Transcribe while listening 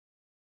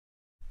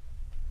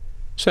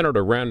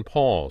Senator Rand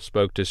Paul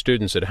spoke to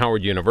students at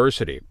Howard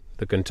University.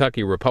 The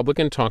Kentucky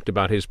Republican talked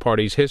about his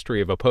party's history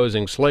of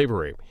opposing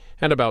slavery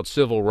and about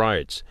civil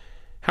rights.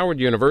 Howard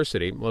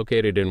University,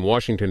 located in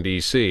Washington,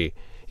 D.C.,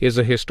 is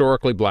a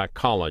historically black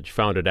college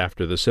founded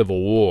after the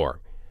Civil War.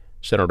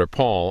 Senator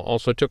Paul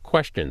also took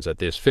questions at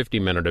this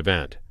 50-minute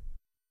event.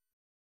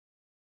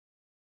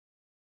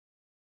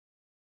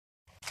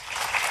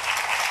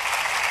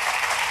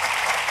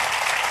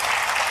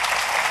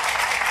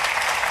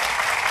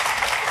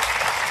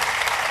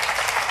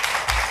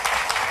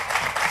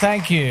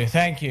 Thank you.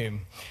 Thank you.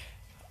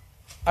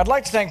 I'd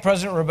like to thank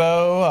President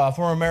Rabeau,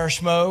 former Mayor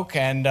Schmoke,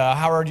 and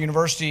Howard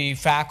University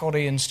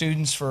faculty and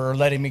students for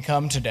letting me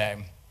come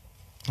today.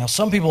 Now,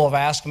 some people have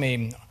asked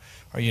me,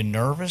 are you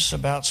nervous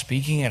about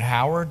speaking at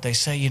Howard? They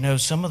say, you know,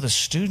 some of the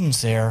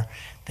students there,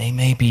 they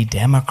may be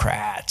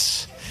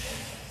Democrats.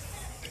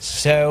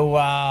 So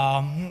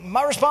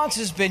my response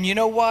has been, you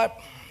know what?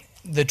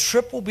 The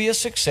trip will be a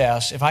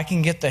success if I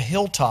can get the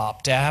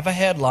Hilltop to have a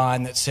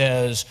headline that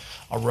says,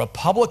 a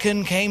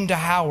Republican came to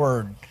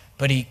Howard,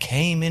 but he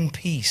came in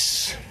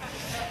peace.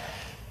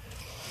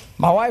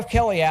 My wife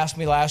Kelly asked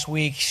me last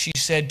week, she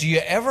said, do you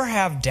ever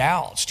have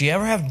doubts? Do you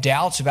ever have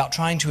doubts about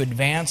trying to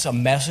advance a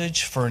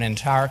message for an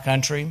entire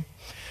country?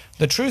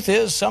 The truth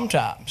is,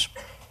 sometimes.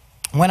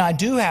 When I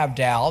do have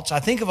doubts, I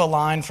think of a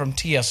line from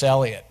T.S.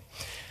 Eliot,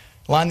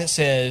 a line that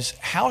says,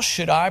 how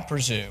should I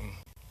presume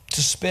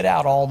to spit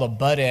out all the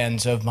butt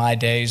ends of my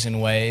days and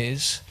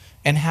ways,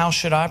 and how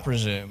should I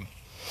presume?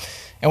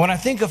 And when I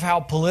think of how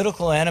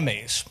political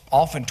enemies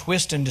often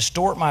twist and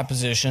distort my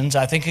positions,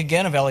 I think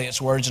again of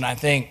Eliot's words, and I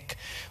think,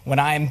 when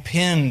I am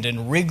pinned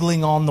and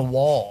wriggling on the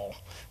wall,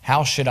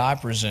 how should I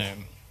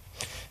presume?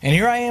 And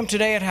here I am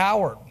today at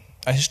Howard,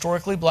 a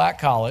historically black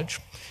college.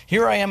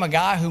 Here I am, a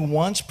guy who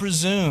once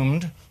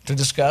presumed to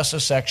discuss a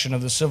section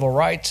of the Civil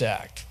Rights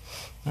Act.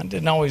 That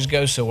didn't always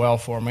go so well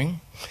for me.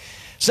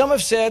 Some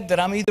have said that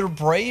I'm either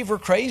brave or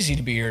crazy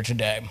to be here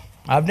today.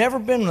 I've never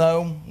been,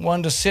 though,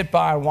 one to sit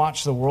by and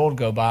watch the world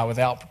go by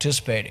without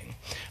participating.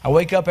 I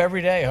wake up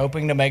every day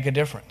hoping to make a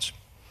difference.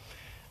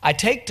 I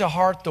take to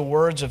heart the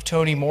words of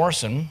Toni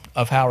Morrison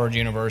of Howard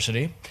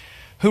University,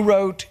 who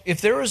wrote,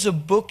 if there is a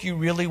book you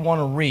really want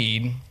to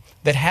read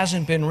that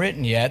hasn't been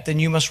written yet,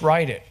 then you must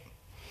write it.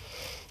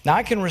 Now,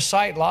 I can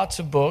recite lots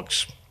of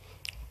books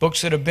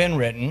that have been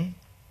written,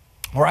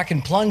 or I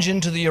can plunge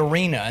into the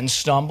arena and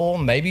stumble,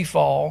 maybe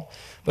fall,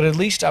 but at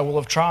least I will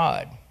have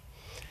tried.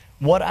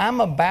 What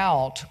I'm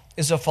about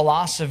is a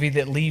philosophy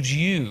that leaves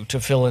you to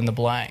fill in the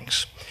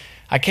blanks.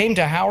 I came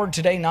to Howard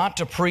today not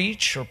to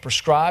preach or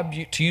prescribe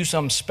to you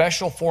some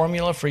special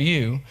formula for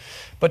you,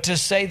 but to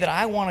say that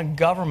I want a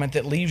government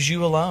that leaves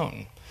you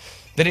alone,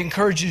 that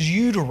encourages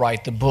you to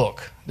write the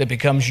book that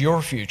becomes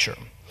your future.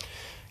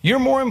 You're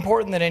more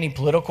important than any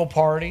political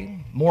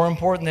party, more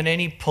important than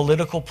any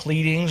political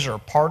pleadings or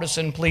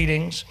partisan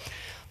pleadings.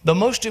 The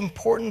most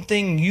important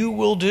thing you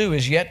will do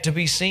is yet to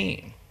be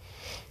seen.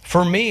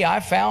 For me,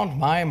 I found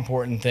my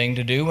important thing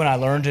to do when I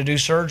learned to do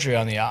surgery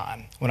on the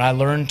eye, when I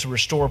learned to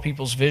restore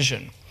people's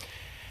vision.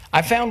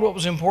 I found what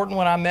was important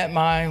when I met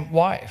my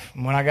wife,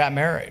 when I got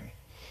married.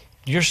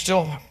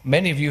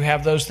 Many of you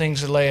have those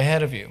things that lay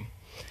ahead of you.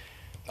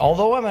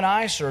 Although I'm an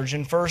eye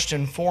surgeon, first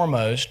and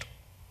foremost,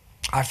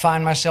 I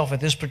find myself at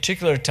this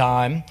particular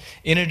time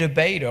in a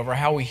debate over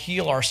how we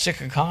heal our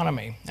sick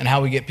economy and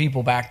how we get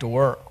people back to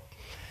work.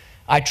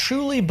 I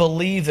truly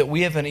believe that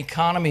we have an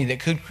economy that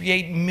could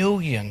create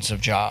millions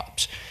of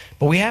jobs,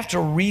 but we have to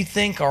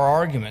rethink our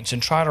arguments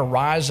and try to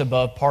rise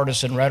above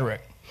partisan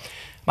rhetoric.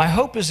 My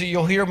hope is that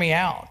you'll hear me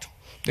out,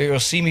 that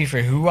you'll see me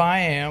for who I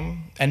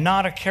am and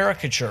not a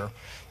caricature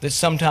that's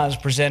sometimes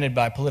presented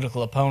by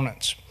political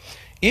opponents.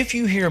 If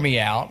you hear me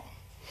out,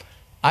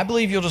 I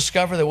believe you'll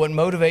discover that what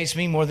motivates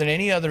me more than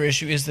any other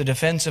issue is the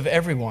defense of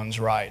everyone's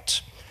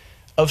rights.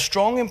 Of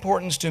strong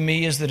importance to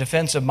me is the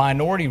defense of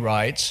minority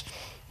rights,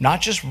 not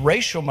just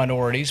racial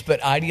minorities,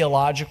 but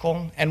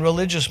ideological and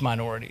religious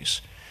minorities.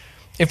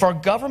 If our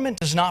government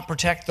does not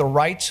protect the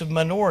rights of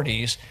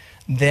minorities,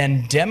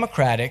 then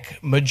democratic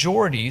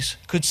majorities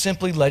could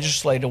simply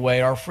legislate away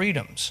our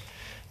freedoms.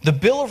 The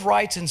Bill of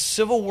Rights and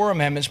Civil War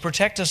amendments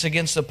protect us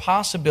against the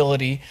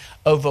possibility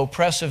of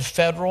oppressive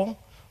federal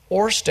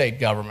or state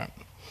government.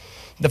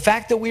 The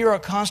fact that we are a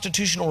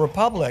constitutional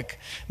republic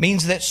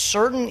means that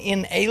certain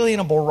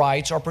inalienable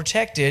rights are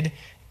protected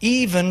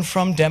even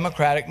from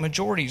democratic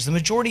majorities. The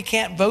majority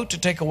can't vote to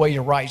take away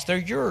your rights. They're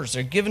yours.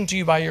 They're given to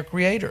you by your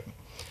Creator.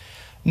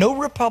 No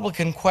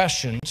Republican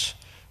questions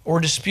or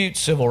disputes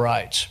civil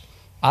rights.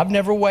 I've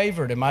never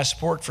wavered in my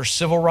support for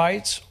civil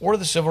rights or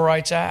the Civil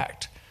Rights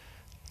Act.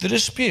 The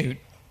dispute,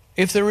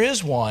 if there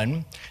is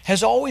one,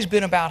 has always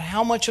been about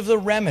how much of the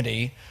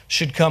remedy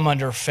should come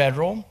under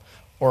federal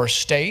or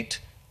state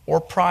or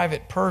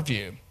private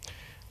purview.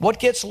 What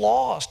gets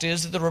lost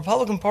is that the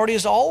Republican Party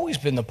has always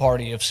been the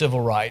party of civil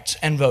rights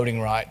and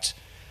voting rights.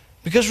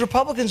 Because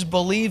Republicans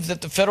believe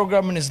that the federal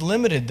government is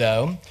limited,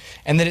 though,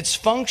 and that its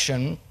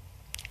function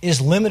is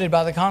limited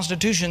by the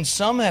Constitution,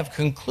 some have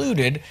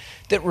concluded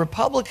that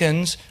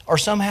Republicans are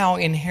somehow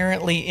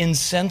inherently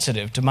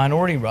insensitive to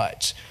minority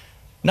rights.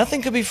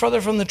 Nothing could be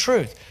further from the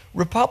truth.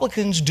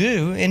 Republicans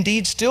do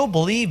indeed still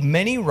believe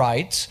many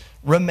rights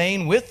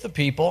remain with the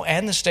people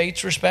and the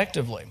states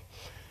respectively.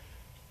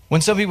 When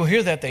some people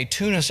hear that, they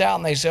tune us out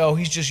and they say, oh,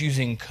 he's just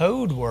using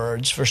code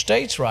words for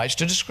states' rights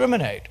to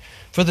discriminate,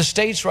 for the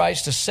states'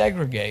 rights to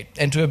segregate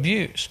and to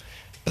abuse.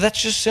 But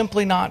that's just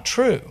simply not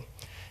true.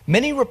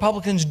 Many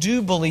Republicans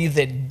do believe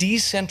that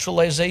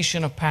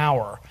decentralization of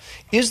power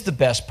is the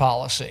best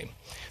policy,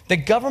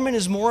 that government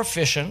is more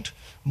efficient,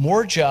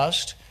 more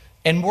just,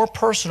 and more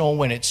personal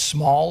when it's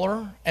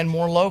smaller and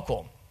more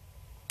local.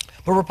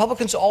 But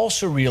Republicans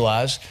also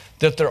realize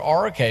that there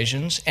are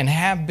occasions, and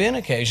have been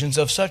occasions,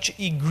 of such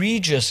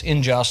egregious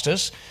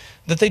injustice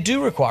that they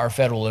do require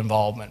federal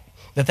involvement,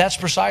 that's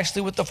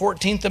precisely what the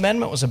 14th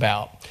Amendment was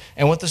about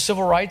and what the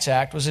Civil Rights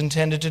Act was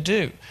intended to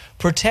do: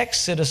 protect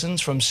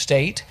citizens from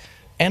state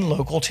and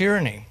local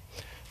tyranny.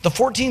 The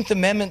 14th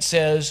Amendment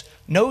says,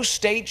 no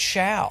state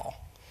shall.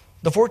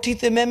 The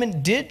 14th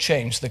Amendment did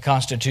change the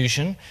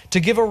Constitution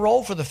to give a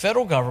role for the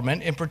federal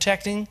government in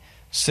protecting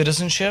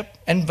citizenship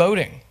and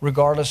voting,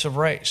 regardless of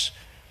race.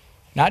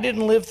 Now, I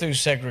didn't live through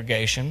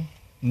segregation,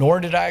 nor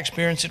did I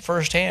experience it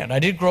firsthand. I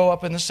did grow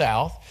up in the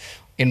South,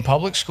 in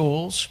public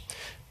schools.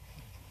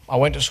 I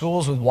went to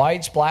schools with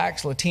whites,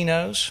 blacks,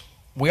 Latinos.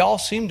 We all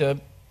seemed to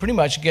pretty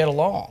much get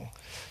along.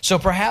 So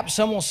perhaps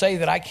some will say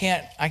that I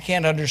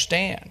can't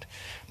understand.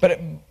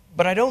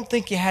 But I don't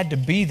think you had to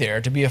be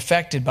there to be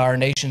affected by our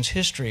nation's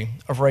history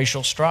of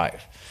racial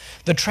strife.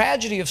 The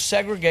tragedy of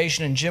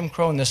segregation and Jim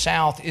Crow in the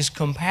South is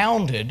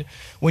compounded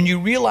when you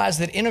realize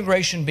that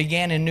integration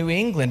began in New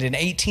England in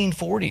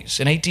 1840s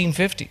and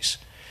 1850s.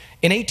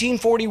 In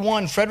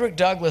 1841, Frederick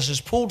Douglass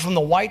is pulled from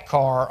the white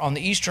car on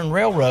the Eastern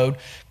Railroad,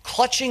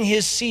 clutching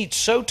his seat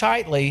so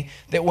tightly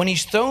that when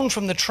he's thrown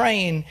from the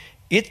train,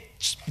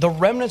 the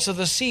remnants of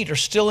the seat are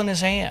still in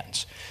his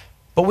hands.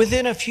 But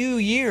within a few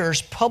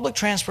years, public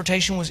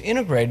transportation was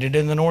integrated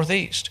in the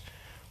Northeast.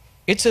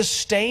 It's a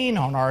stain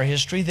on our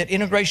history that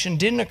integration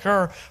didn't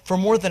occur for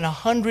more than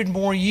 100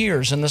 more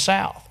years in the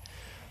South.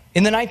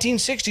 In the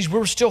 1960s, we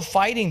were still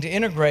fighting to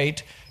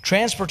integrate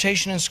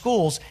transportation in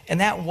schools, and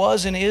that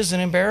was and is an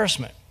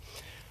embarrassment.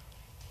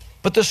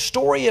 But the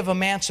story of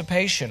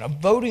emancipation, of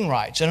voting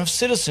rights, and of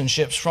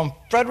citizenships from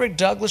Frederick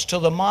Douglass to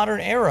the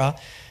modern era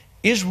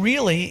is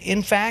really,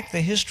 in fact,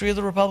 the history of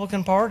the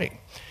Republican Party.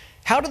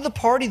 How did the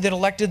party that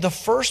elected the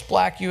first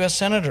black U.S.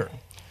 senator,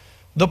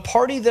 the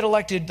party that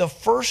elected the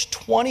first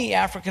 20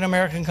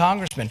 African-American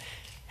congressmen,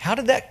 how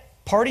did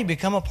that party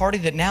become a party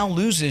that now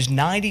loses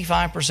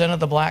 95%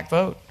 of the black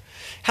vote?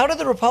 How did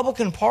the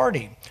Republican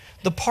Party,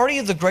 the party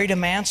of the great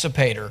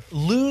emancipator,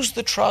 lose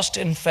the trust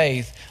and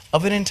faith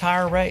of an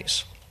entire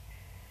race?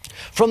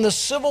 From the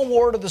Civil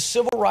War to the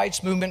Civil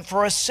Rights Movement,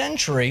 for a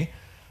century,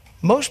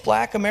 most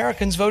black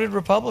Americans voted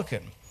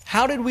Republican.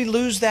 How did we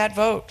lose that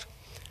vote?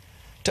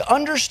 To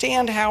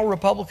understand how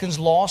Republicans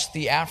lost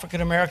the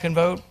African American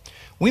vote,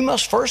 we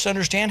must first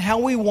understand how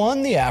we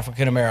won the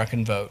African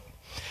American vote.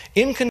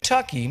 In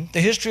Kentucky,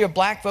 the history of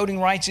black voting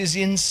rights is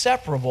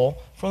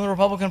inseparable from the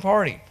Republican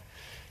Party.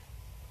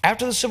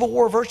 After the Civil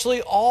War,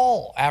 virtually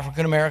all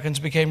African Americans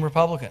became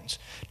Republicans.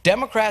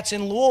 Democrats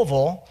in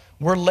Louisville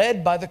were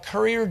led by the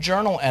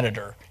Courier-Journal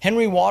editor,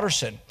 Henry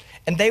Watterson,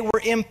 and they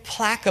were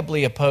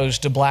implacably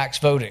opposed to blacks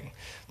voting.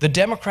 The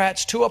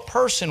Democrats, to a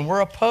person, were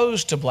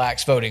opposed to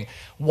blacks voting.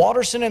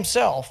 Watterson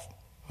himself,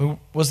 who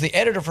was the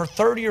editor for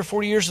 30 or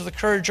 40 years of the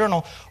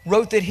Courier-Journal,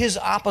 wrote that his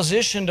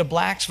opposition to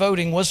blacks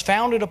voting was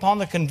founded upon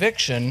the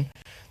conviction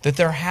that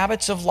their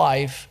habits of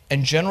life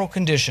and general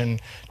condition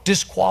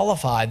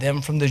disqualified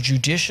them from the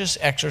judicious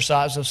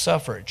exercise of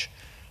suffrage.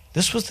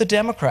 This was the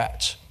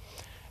Democrats.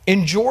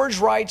 In George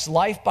Wright's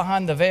Life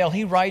Behind the Veil,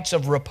 he writes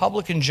of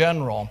Republican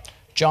General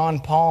John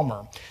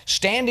Palmer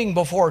standing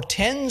before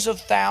tens of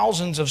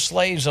thousands of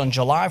slaves on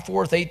July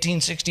 4th,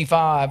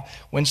 1865,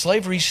 when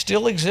slavery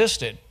still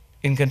existed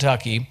in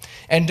Kentucky,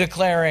 and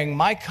declaring,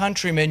 "My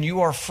countrymen,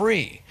 you are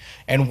free,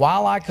 and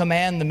while I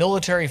command the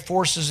military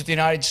forces of the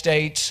United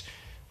States,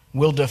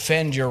 will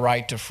defend your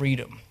right to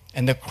freedom."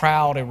 And the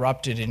crowd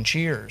erupted in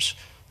cheers.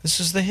 This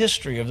is the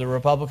history of the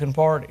Republican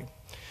Party.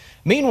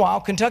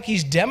 Meanwhile,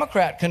 Kentucky's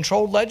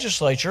Democrat-controlled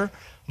legislature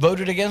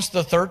voted against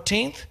the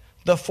 13th,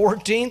 the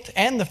 14th,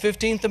 and the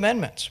 15th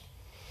Amendments.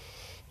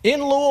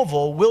 In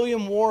Louisville,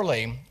 William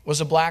Worley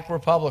was a black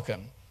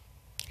Republican.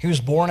 He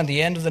was born at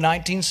the end of the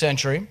 19th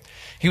century.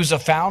 He was a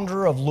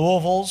founder of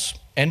Louisville's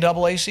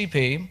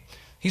NAACP.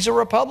 He's a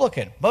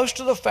Republican. Most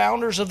of the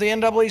founders of the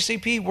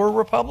NAACP were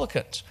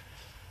Republicans.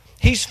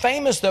 He's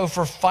famous, though,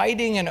 for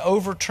fighting and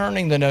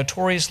overturning the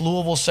notorious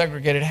Louisville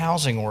segregated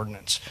housing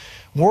ordinance.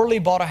 Worley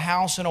bought a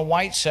house in a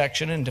white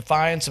section in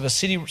defiance of a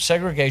city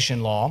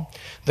segregation law.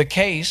 The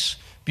case,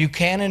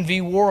 Buchanan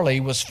v. Worley,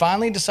 was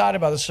finally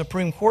decided by the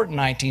Supreme Court in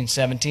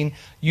 1917,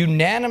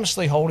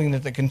 unanimously holding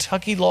that the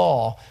Kentucky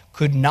law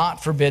could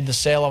not forbid the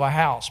sale of a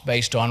house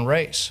based on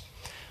race.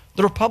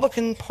 The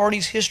Republican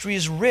Party's history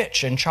is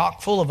rich and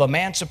chock full of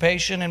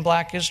emancipation and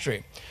black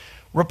history.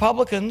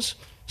 Republicans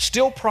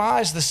still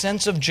prize the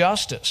sense of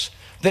justice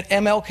that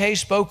MLK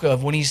spoke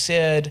of when he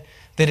said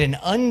that an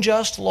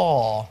unjust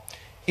law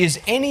is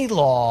any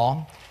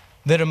law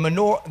that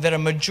a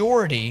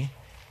majority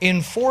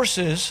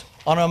enforces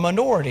on a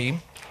minority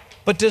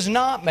but does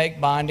not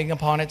make binding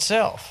upon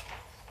itself.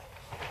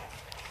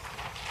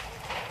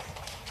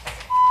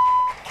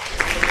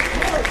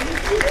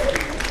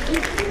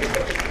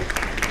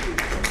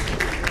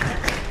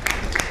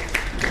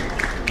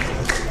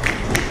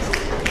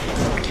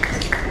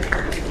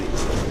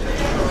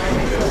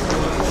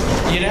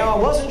 You know, I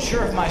wasn't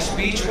sure if my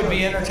speech would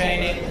be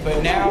entertaining,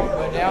 but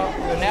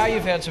now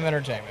you've had some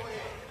entertainment.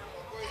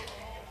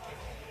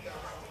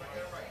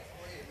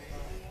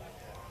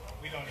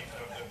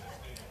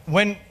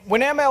 When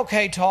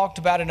MLK talked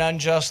about an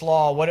unjust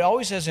law, what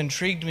always has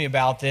intrigued me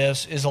about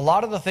this is a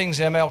lot of the things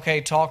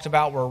MLK talked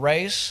about were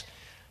race,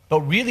 but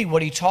really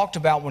what he talked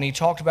about when he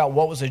talked about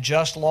what was a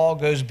just law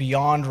goes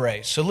beyond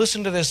race. So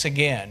listen to this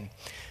again.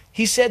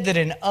 He said that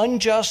an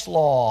unjust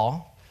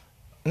law,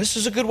 and this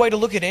is a good way to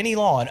look at any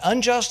law, an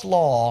unjust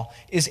law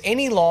is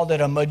any law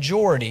that a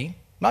majority,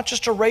 not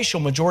just a racial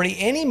majority,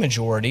 any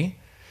majority,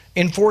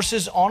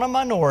 enforces on a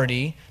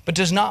minority but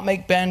does not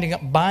make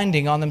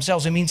binding on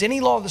themselves. It means any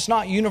law that's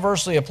not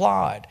universally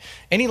applied.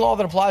 Any law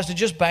that applies to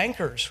just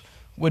bankers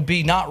would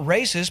be not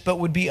racist but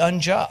would be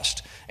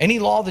unjust. Any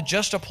law that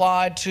just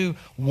applied to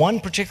one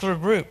particular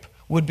group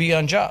would be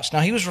unjust. Now,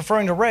 he was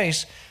referring to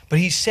race, but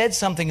he said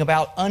something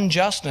about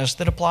unjustness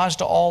that applies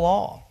to all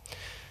law.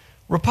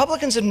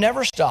 Republicans have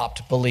never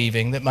stopped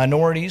believing that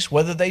minorities,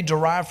 whether they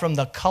derive from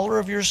the color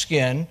of your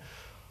skin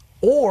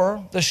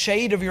or the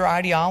shade of your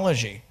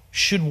ideology,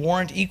 should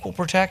warrant equal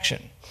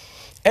protection.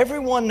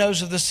 Everyone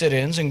knows of the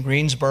sit-ins in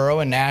Greensboro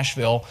and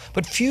Nashville,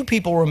 but few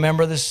people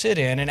remember the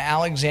sit-in in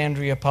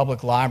Alexandria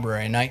Public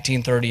Library in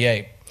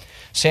 1938.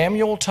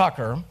 Samuel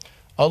Tucker,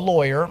 a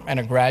lawyer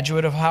and a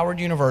graduate of Howard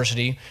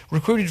University,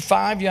 recruited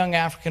 5 young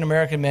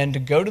African-American men to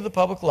go to the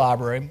public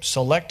library,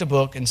 select a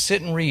book, and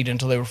sit and read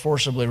until they were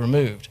forcibly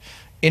removed.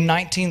 In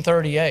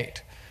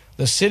 1938,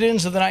 the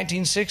sit-ins of the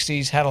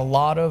 1960s had a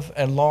lot of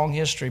and long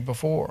history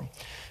before.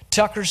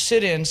 Tucker's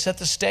sit-in set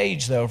the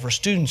stage, though, for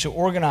students who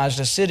organized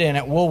a sit-in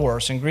at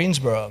Woolworths in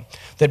Greensboro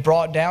that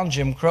brought down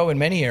Jim Crow in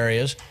many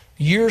areas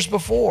years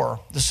before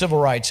the Civil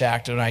Rights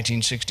Act of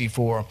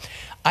 1964.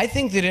 I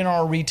think that in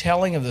our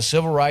retelling of the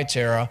Civil Rights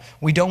era,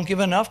 we don't give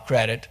enough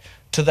credit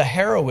to the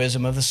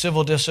heroism of the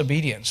civil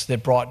disobedience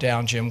that brought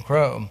down Jim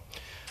Crow.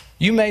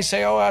 You may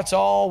say, oh, that's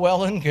all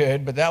well and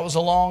good, but that was a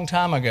long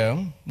time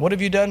ago. What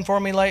have you done for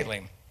me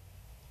lately?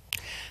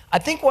 I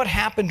think what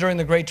happened during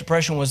the Great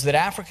Depression was that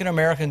African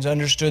Americans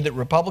understood that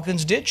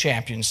Republicans did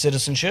champion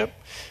citizenship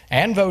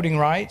and voting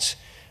rights,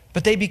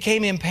 but they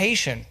became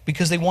impatient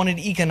because they wanted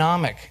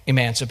economic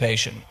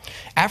emancipation.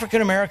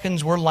 African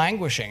Americans were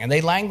languishing, and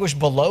they languished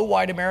below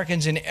white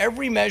Americans in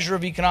every measure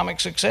of economic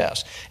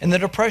success. And the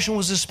Depression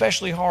was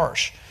especially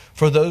harsh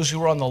for those who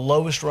were on the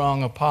lowest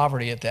rung of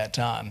poverty at that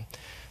time.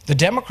 The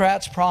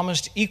Democrats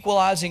promised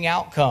equalizing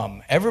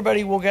outcome.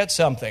 Everybody will get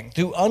something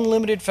through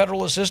unlimited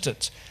federal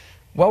assistance.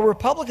 While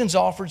Republicans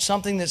offered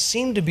something that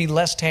seemed to be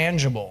less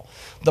tangible,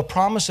 the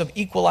promise of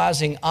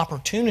equalizing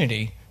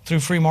opportunity through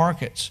free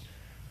markets.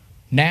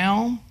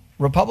 Now,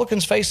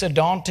 Republicans face a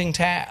daunting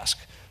task.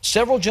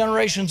 Several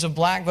generations of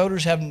black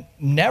voters have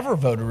never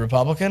voted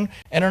Republican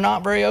and are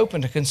not very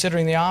open to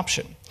considering the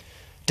option.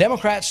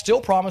 Democrats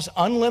still promise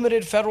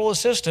unlimited federal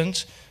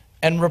assistance,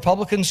 and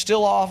Republicans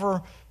still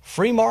offer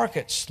free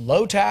markets,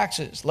 low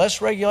taxes,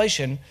 less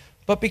regulation,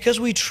 but because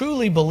we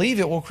truly believe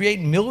it will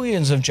create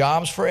millions of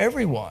jobs for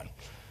everyone.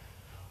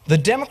 The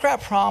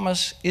Democrat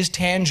promise is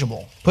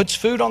tangible, puts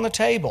food on the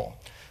table,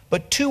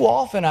 but too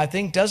often, I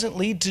think, doesn't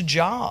lead to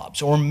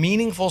jobs or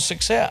meaningful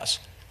success.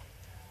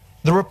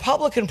 The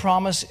Republican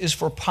promise is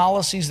for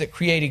policies that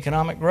create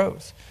economic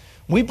growth.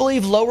 We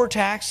believe lower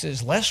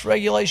taxes, less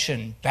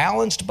regulation,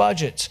 balanced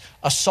budgets,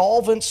 a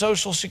solvent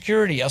Social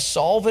Security, a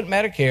solvent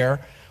Medicare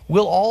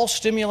will all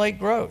stimulate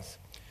growth.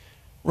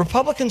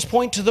 Republicans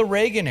point to the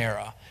Reagan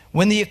era,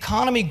 when the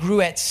economy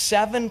grew at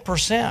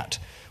 7%.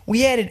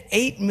 We added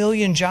 8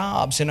 million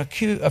jobs in a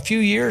few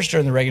years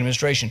during the Reagan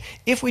administration.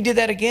 If we did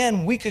that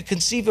again, we could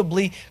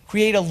conceivably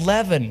create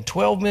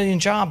 12 million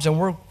jobs, and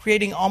we're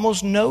creating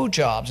almost no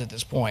jobs at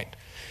this point.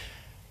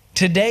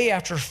 Today,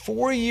 after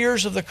 4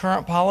 years of the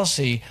current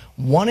policy,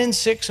 1 in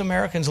 6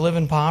 Americans live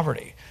in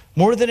poverty,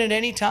 more than at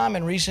any time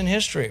in recent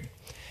history.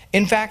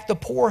 In fact, the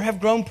poor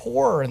have grown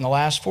poorer in the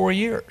last 4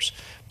 years.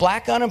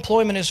 Black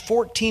unemployment is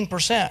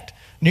 14%,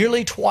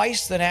 nearly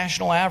twice the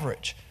national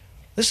average.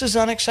 This is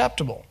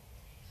unacceptable.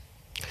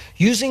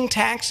 Using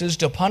taxes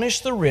to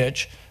punish the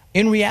rich,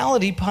 in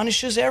reality,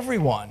 punishes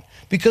everyone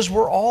because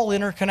we're all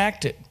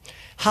interconnected.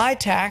 High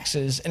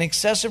taxes and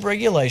excessive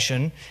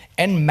regulation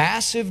and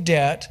massive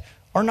debt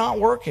are not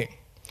working.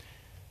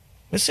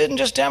 This isn't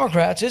just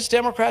Democrats, it's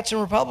Democrats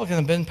and Republicans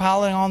that have been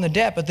piling on the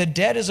debt, but the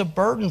debt is a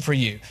burden for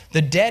you.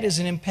 The debt is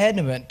an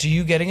impediment to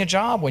you getting a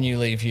job when you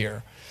leave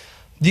here.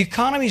 The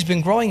economy's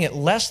been growing at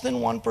less than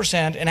 1%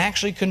 and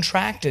actually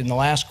contracted in the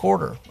last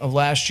quarter of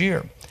last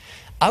year.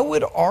 I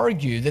would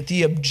argue that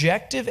the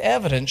objective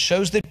evidence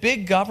shows that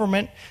big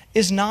government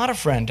is not a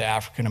friend to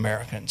African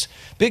Americans.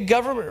 Big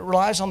government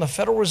relies on the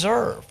Federal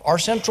Reserve, our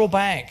central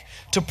bank,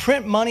 to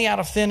print money out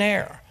of thin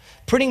air.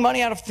 Printing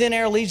money out of thin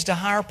air leads to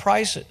higher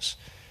prices.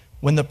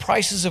 When the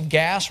prices of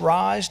gas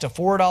rise to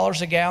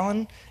 $4 a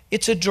gallon,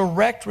 it's a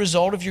direct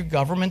result of your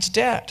government's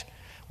debt.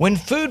 When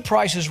food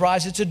prices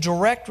rise, it's a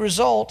direct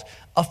result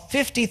of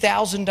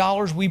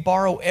 $50,000 we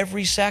borrow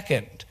every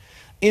second.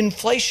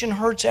 Inflation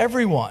hurts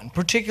everyone,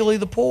 particularly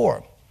the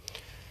poor.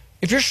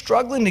 If you're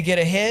struggling to get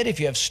ahead, if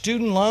you have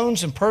student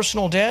loans and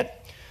personal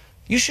debt,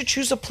 you should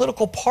choose a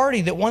political party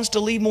that wants to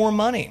leave more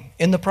money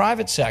in the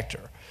private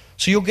sector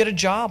so you'll get a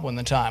job when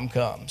the time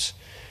comes.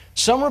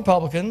 Some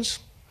Republicans,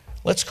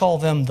 let's call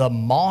them the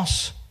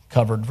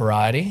moss-covered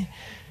variety,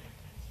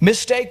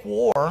 mistake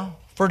war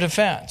for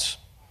defense.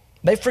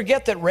 They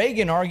forget that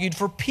Reagan argued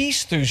for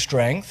peace through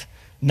strength,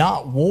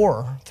 not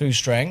war through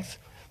strength.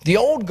 The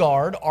old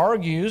guard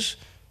argues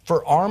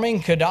for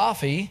arming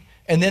Gaddafi,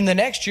 and then the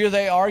next year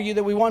they argue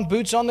that we want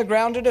boots on the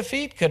ground to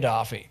defeat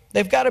Gaddafi.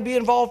 They've got to be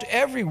involved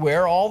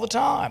everywhere all the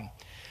time.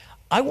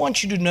 I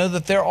want you to know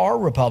that there are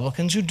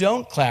Republicans who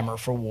don't clamor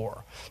for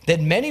war,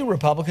 that many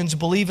Republicans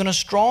believe in a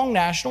strong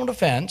national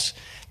defense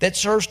that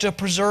serves to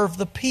preserve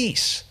the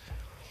peace.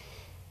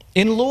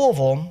 In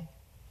Louisville,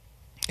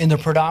 in the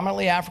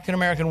predominantly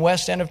African-American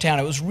west end of town,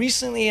 it was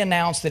recently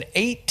announced that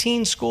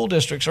 18 school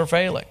districts are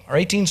failing, or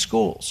 18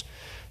 schools.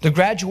 The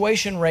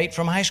graduation rate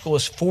from high school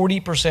is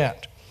 40%.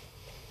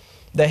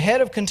 The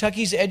head of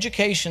Kentucky's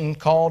education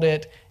called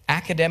it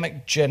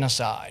academic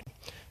genocide.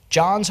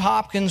 Johns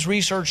Hopkins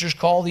researchers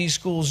call these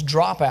schools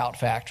dropout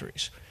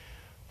factories.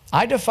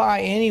 I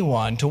defy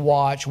anyone to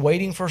watch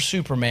Waiting for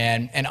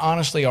Superman and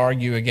honestly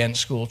argue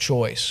against school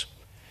choice.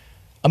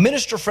 A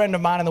minister friend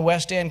of mine in the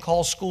West End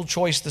calls school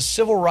choice the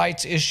civil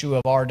rights issue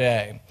of our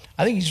day.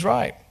 I think he's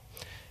right.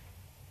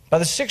 By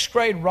the 6th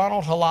grade,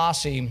 Ronald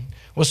Halassi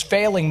was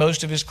failing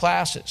most of his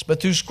classes,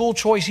 but through school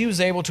choice, he was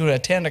able to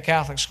attend a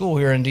Catholic school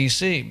here in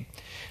D.C.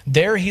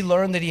 There, he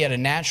learned that he had a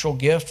natural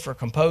gift for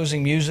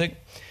composing music.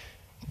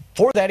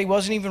 For that, he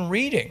wasn't even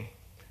reading.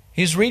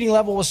 His reading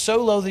level was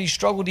so low that he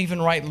struggled to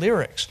even write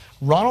lyrics.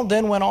 Ronald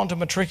then went on to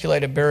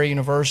matriculate at Barry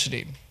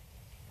University.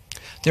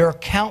 There are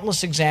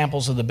countless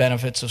examples of the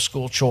benefits of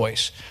school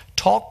choice.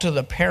 Talk to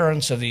the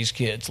parents of these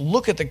kids.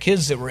 Look at the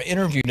kids that were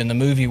interviewed in the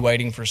movie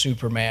Waiting for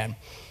Superman.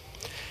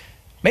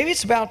 Maybe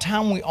it's about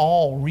time we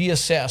all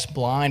reassess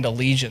blind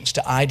allegiance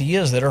to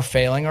ideas that are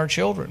failing our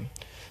children.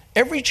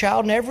 Every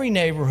child in every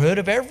neighborhood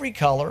of every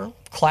color,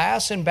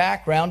 class, and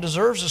background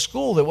deserves a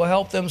school that will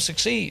help them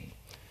succeed.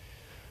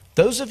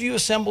 Those of you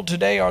assembled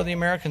today are the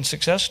American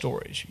success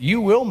stories. You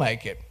will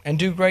make it and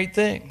do great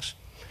things.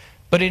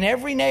 But in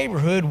every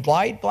neighborhood,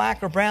 white,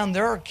 black, or brown,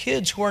 there are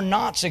kids who are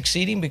not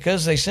succeeding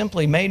because they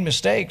simply made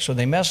mistakes or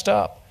they messed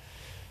up.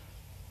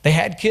 They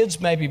had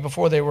kids maybe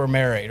before they were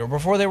married or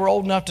before they were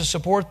old enough to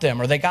support them,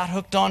 or they got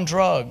hooked on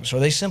drugs, or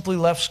they simply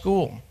left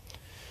school.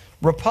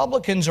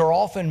 Republicans are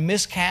often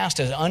miscast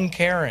as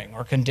uncaring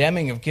or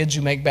condemning of kids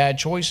who make bad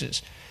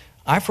choices.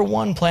 I, for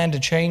one, plan to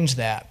change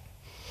that.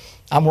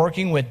 I'm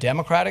working with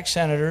Democratic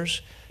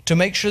senators to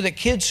make sure that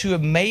kids who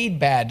have made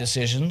bad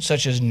decisions,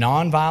 such as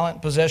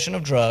nonviolent possession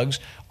of drugs,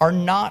 are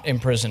not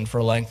imprisoned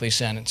for lengthy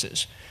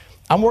sentences.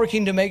 I'm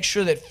working to make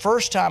sure that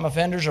first-time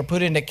offenders are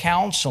put into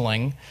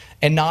counseling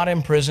and not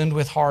imprisoned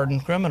with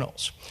hardened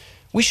criminals.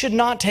 We should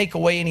not take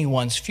away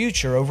anyone's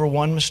future over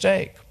one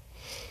mistake.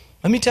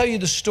 Let me tell you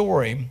the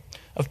story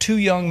of two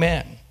young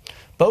men.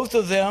 Both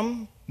of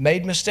them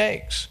made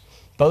mistakes.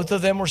 Both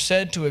of them were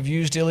said to have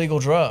used illegal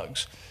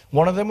drugs.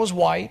 One of them was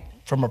white,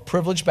 from a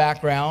privileged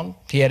background.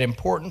 He had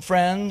important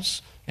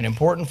friends, an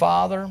important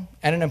father,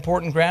 and an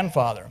important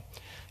grandfather.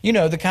 You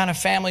know, the kind of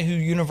family who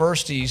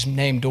universities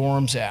name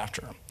dorms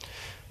after.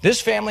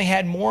 This family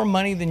had more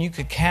money than you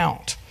could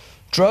count.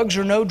 Drugs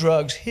or no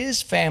drugs,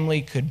 his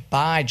family could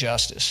buy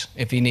justice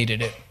if he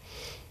needed it.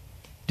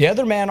 The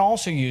other man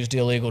also used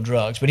illegal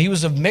drugs, but he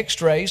was of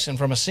mixed race and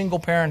from a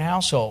single-parent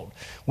household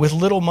with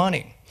little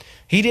money.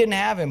 He didn't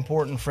have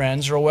important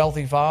friends or a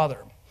wealthy father.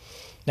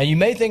 Now, you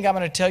may think I'm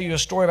going to tell you a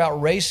story about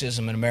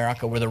racism in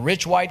America where the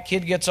rich white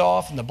kid gets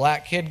off and the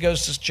black kid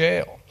goes to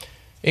jail.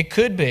 It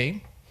could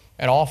be,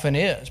 and often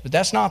is, but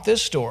that's not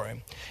this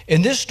story.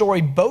 In this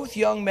story, both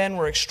young men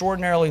were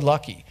extraordinarily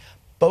lucky.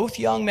 Both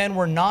young men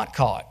were not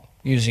caught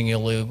using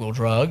illegal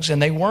drugs,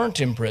 and they weren't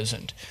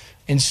imprisoned.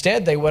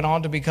 Instead, they went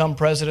on to become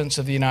presidents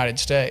of the United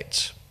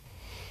States.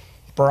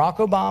 Barack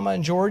Obama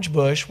and George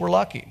Bush were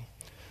lucky.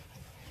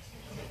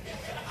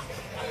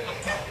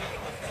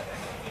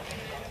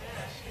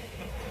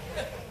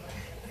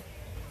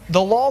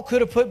 The law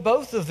could have put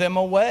both of them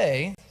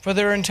away for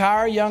their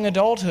entire young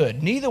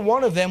adulthood. Neither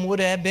one of them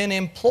would have been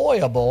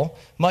employable,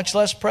 much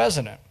less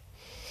president.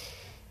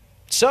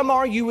 Some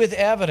argue with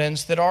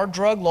evidence that our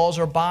drug laws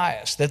are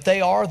biased, that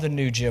they are the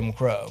new Jim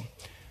Crow.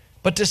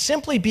 But to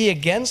simply be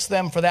against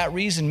them for that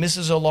reason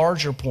misses a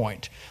larger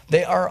point.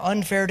 They are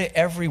unfair to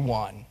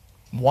everyone,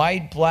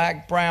 white,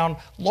 black, brown,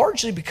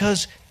 largely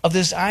because of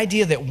this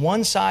idea that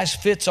one size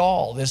fits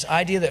all, this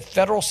idea that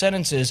federal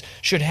sentences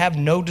should have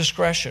no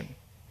discretion.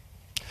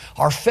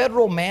 Our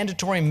federal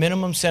mandatory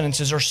minimum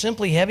sentences are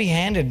simply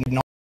heavy-handed and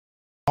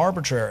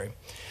arbitrary.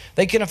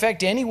 They can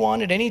affect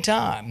anyone at any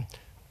time,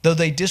 though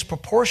they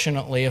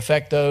disproportionately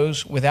affect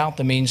those without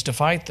the means to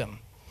fight them.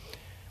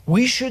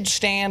 We should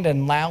stand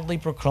and loudly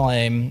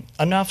proclaim,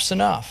 enough's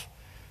enough.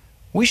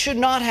 We should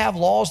not have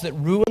laws that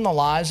ruin the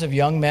lives of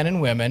young men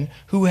and women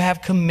who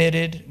have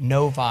committed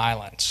no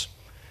violence.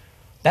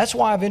 That's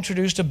why I've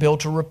introduced a bill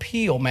to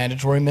repeal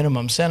mandatory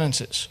minimum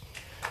sentences.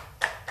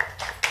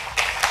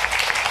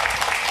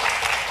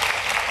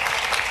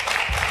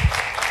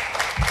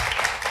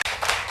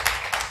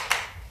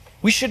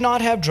 We should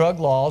not have drug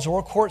laws or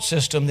a court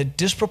system that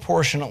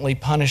disproportionately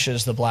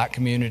punishes the black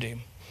community.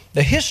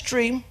 The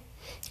history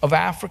of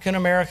African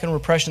American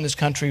repression in this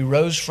country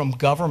rose from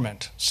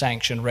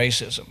government-sanctioned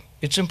racism.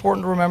 It's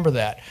important to remember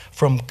that,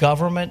 from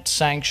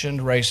government-sanctioned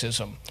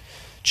racism.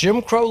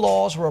 Jim Crow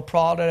laws were a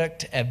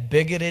product of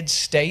bigoted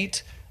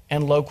state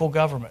and local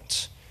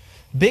governments.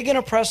 Big and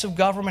oppressive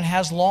government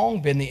has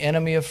long been the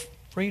enemy of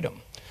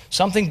freedom,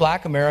 something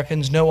black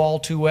Americans know all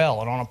too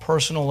well and on a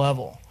personal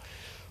level.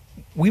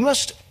 We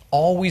must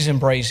always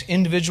embrace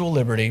individual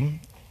liberty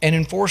and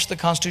enforce the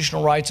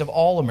constitutional rights of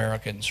all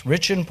Americans,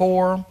 rich and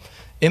poor,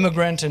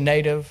 immigrant and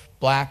native,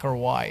 black or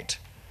white.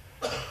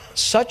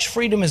 Such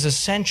freedom is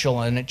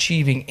essential in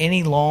achieving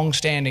any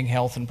long-standing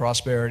health and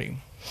prosperity.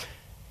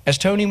 As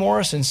Toni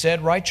Morrison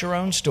said, write your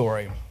own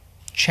story.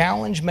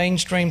 Challenge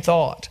mainstream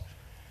thought.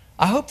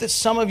 I hope that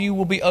some of you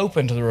will be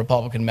open to the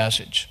Republican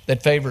message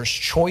that favors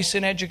choice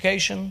in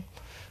education,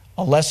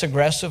 a less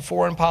aggressive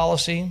foreign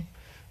policy,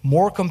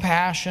 more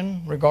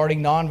compassion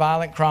regarding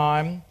nonviolent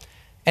crime,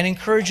 and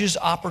encourages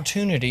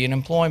opportunity in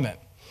employment.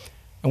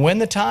 And when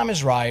the time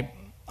is right,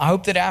 I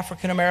hope that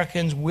African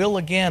Americans will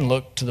again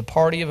look to the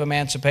party of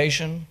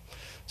emancipation,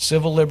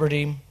 civil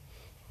liberty,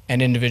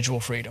 and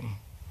individual freedom.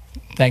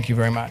 Thank you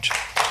very much.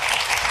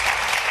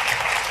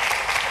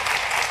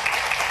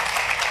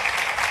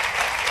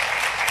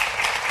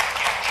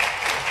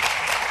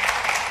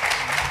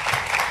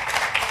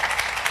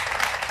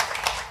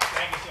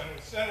 Thank you, Senator.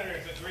 The Senator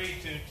has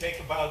agreed to take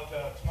about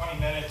 20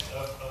 minutes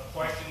of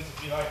questions.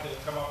 If you'd like to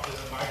come up to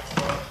the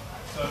microphone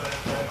so that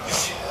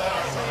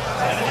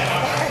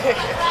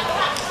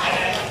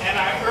and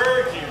I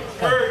urge you,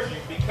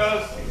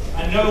 because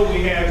I know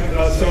we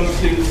have some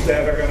students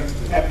that are going to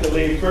have to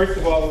leave. First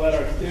of all, let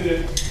our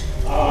students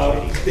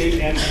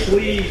speak, and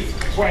please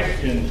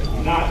question,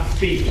 not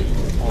speak.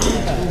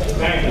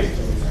 Thank you.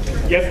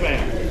 Yes,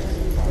 ma'am.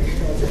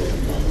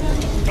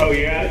 Oh,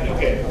 you got it?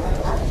 Okay.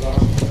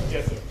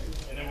 Yes, sir.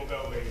 And then we'll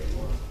go over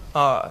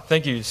here.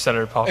 Thank you,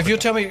 Senator Paul. If you'll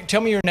tell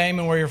me your name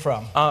and where you're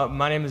from.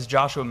 My name is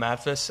Joshua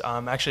Matfis.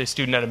 I'm actually a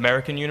student at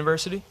American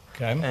University.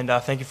 Okay. And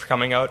thank you for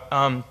coming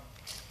out.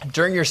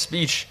 During your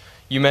speech,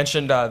 you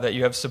mentioned that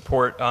you have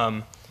support,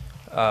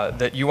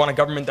 that you want a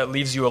government that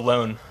leaves you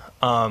alone.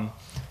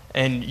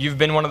 And you've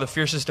been one of the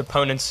fiercest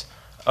opponents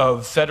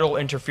of federal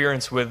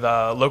interference with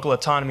local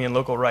autonomy and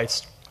local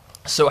rights.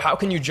 So how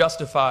can you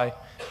justify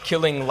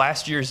killing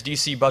last year's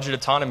D.C. budget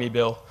autonomy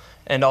bill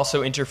and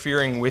also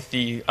interfering with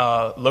the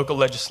local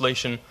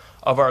legislation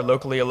of our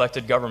locally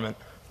elected government?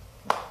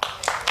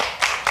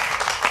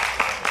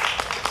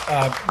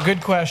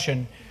 Good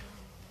question.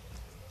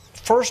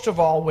 First of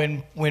all,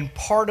 when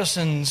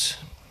partisans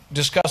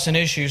discuss an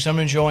issue,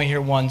 sometimes you only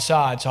hear one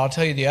side. So I'll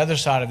tell you the other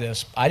side of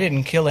this. I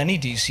didn't kill any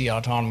D.C.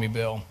 autonomy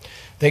bill.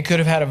 They could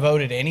have had a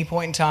vote at any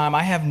point in time.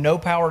 I have no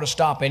power to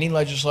stop any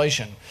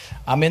legislation.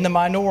 I'm in the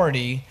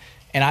minority,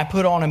 and I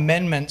put on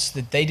amendments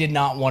that they did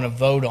not want to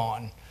vote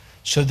on.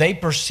 So they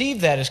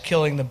perceived that as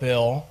killing the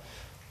bill,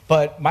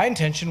 but my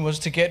intention was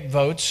to get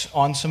votes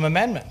on some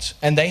amendments.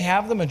 And they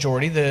have the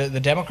majority. The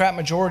Democrat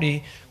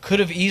majority could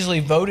have easily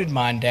voted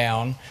mine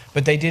down,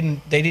 but they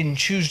didn't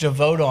choose to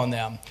vote on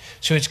them.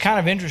 So it's kind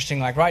of interesting.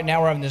 Like right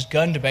now we're having this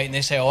gun debate, and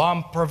they say, oh,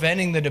 I'm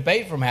preventing the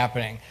debate from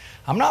happening.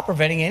 I'm not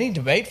preventing any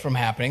debate from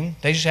happening.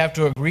 They just have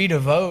to agree to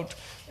vote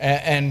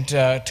and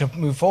to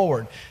move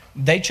forward.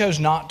 They chose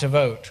not to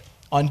vote.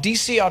 On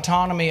D.C.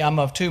 autonomy, I'm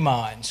of two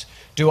minds.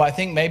 Do I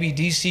think maybe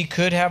D.C.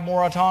 could have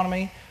more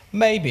autonomy?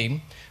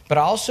 Maybe. But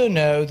I also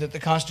know that the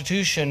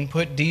Constitution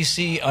put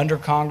D.C. under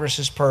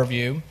Congress's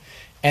purview,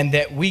 and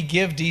that we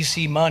give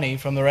D.C. money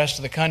from the rest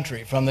of the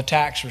country, from the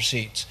tax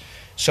receipts.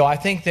 So I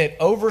think that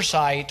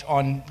oversight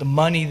on the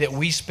money that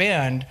we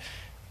spend,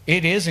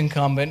 it is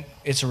incumbent.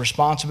 It's a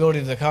responsibility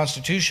of the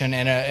Constitution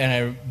and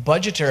a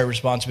budgetary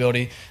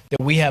responsibility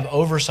that we have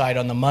oversight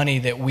on the money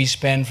that we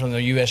spend from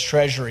the U.S.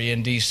 Treasury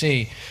in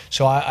D.C.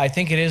 So I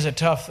think it is a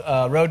tough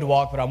road to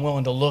walk, but I'm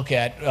willing to look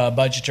at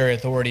budgetary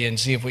authority and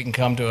see if we can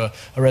come to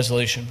a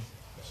resolution.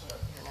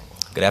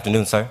 Good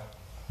afternoon, sir.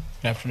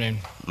 Good afternoon.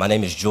 My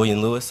name is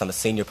Julian Lewis. I'm a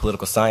senior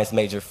political science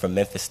major from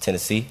Memphis,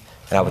 Tennessee,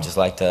 and I would just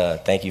like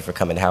to thank you for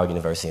coming to Howard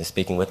University and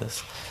speaking with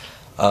us.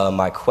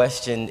 My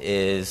question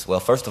is, well,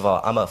 first of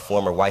all, I'm a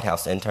former White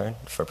House intern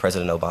for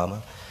President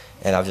Obama,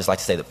 And I would just like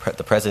to say that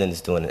the president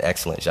is doing an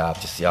excellent job.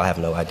 Just y'all have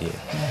no idea.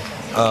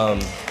 I'm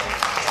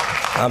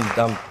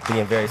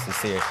being very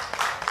sincere.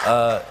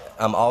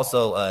 I'm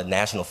also a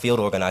national field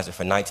organizer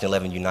for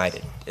 1911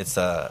 United. It's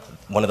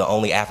one of the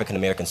only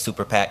African-American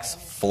super PACs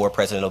for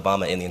President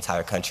Obama in the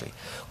entire country.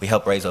 We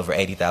helped raise over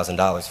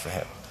 $80,000 for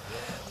him.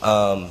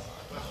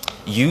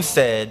 You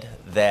said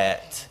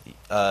that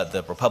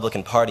the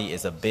Republican Party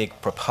is a big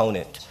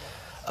proponent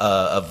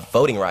of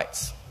voting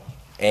rights.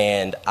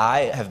 And I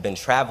have been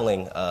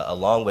traveling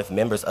along with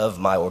members of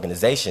my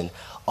organization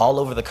all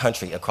over the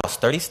country, across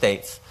 30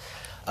 states,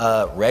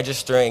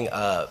 registering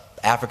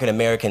African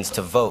Americans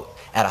to vote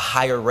at a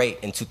higher rate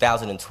in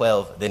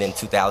 2012 than in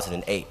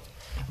 2008,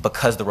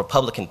 because the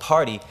Republican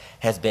Party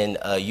has been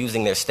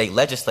using their state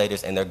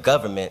legislators and their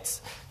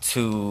governments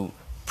to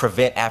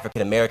prevent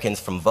African Americans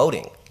from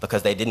voting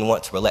because they didn't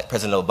want to elect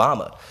President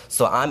Obama.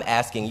 So I'm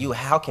asking you,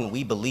 how can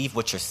we believe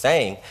what you're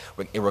saying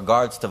in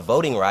regards to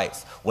voting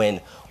rights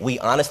when we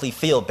honestly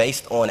feel,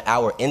 based on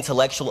our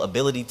intellectual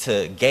ability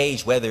to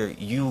gauge whether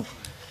you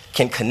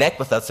can connect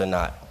with us or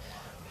not,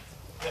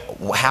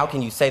 how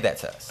can you say that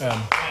to us?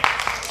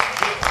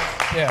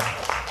 Yeah.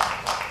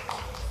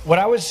 What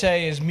I would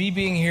say is, me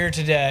being here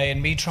today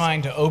and me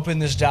trying to open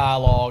this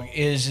dialogue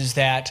is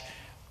that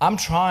I'm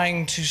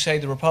trying to say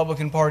the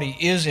Republican Party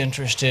is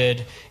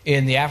interested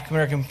in the African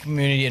American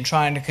community and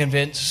trying to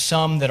convince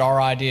some that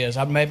our ideas,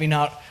 maybe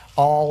not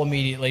all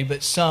immediately,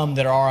 but some,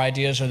 that our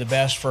ideas are the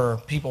best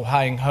for people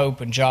having hope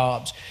and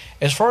jobs.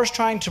 As far as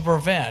trying to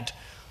prevent,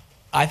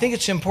 I think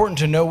it's important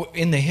to know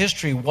in the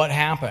history what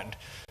happened.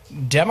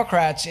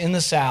 Democrats in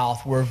the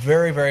South were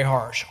very, very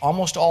harsh.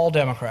 Almost all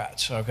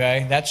Democrats,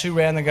 okay? That's who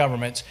ran the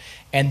governments.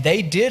 And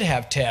they did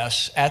have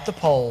tests at the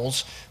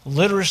polls,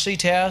 literacy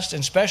tests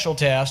and special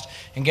tests.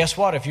 And guess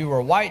what? If you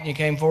were white and you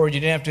came forward,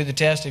 you didn't have to do the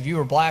test. If you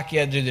were black, you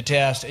had to do the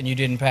test, and you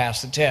didn't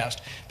pass the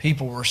test.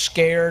 People were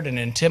scared and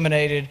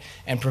intimidated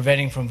and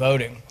preventing from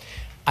voting.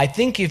 I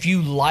think if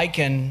you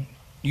liken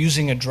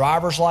using a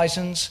driver's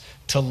license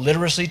to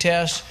literacy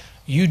tests,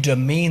 you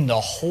demean the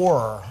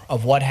horror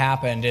of what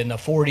happened in the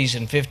 40s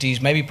and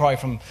 50s, maybe probably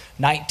from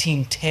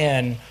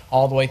 1910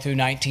 all the way through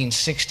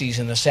 1960s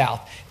in the South.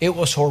 It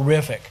was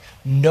horrific.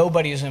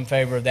 Nobody is in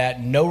favor of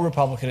that. No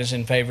Republican is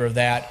in favor of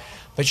that.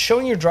 But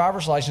showing your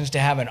driver's license to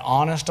have an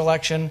honest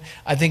election,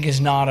 I think, is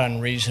not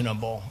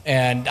unreasonable.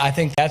 And I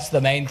think that's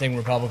the main thing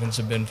Republicans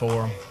have been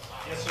for.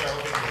 Yes, sir.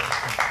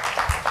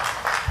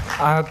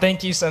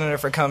 Thank you, Senator,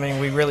 for coming.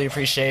 We really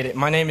appreciate it.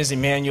 My name is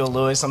Emmanuel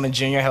Lewis. I'm a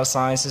junior health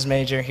sciences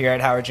major here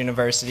at Howard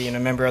University and a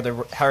member of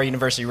the Howard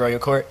University Royal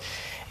Court.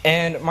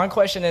 And my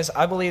question is,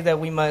 I believe that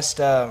we must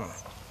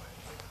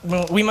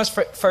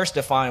first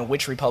define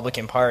which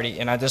Republican Party,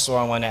 and this is what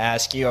I want to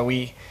ask you. Are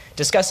we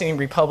discussing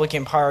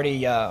Republican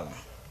Party before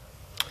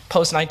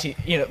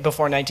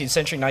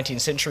 19th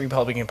century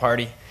Republican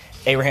Party,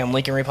 Abraham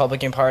Lincoln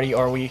Republican Party,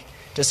 or are we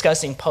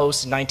discussing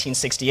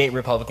post-1968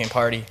 Republican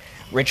Party,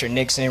 Richard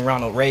Nixon,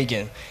 Ronald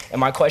Reagan? And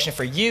my question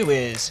for you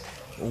is,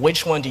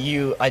 which one do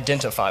you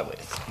identify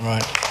with?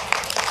 Right.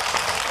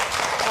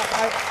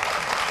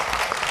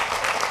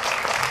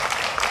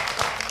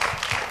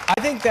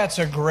 I think that's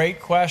a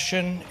great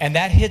question, and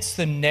that hits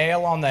the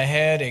nail on the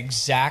head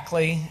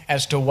exactly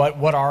as to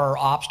what our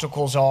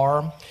obstacles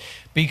are.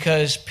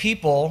 Because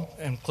people,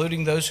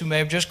 including those who may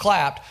have just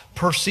clapped,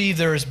 perceive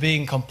there as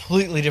being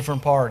completely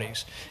different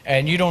parties.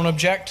 And you don't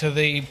object to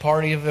the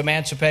party of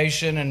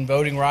emancipation and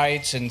voting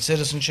rights and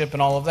citizenship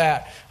and all of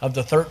that, of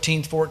the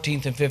 13th,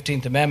 14th, and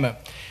 15th Amendment.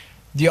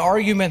 The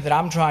argument that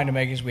I'm trying to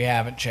make is we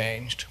haven't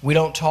changed. We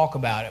don't talk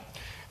about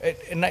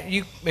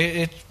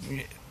it.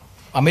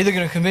 I'm either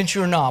going to convince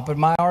you or not, but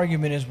my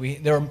argument is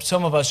there are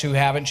some of us who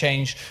haven't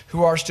changed,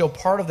 who are still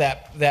part of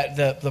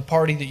the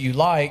party that you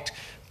liked.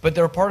 But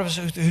there are part of us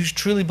who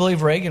truly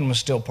believe Reagan was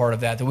still part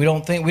of that we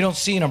don't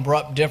see an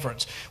abrupt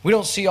difference. We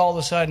don't see all of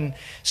a sudden,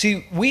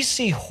 we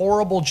see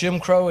horrible Jim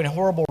Crow and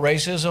horrible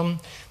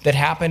racism that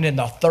happened in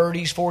the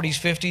 30s, 40s,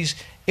 50s.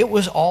 It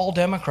was all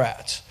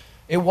Democrats.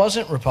 It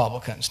wasn't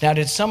Republicans. Now,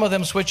 did some of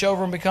them switch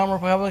over and become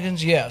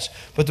Republicans? Yes.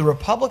 But the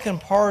Republican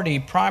Party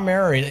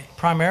primarily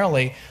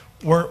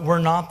were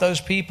not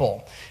those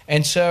people.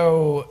 And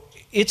so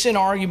it's an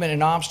argument,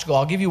 an obstacle.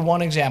 I'll give you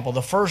one example.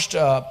 The first,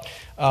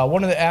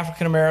 one of the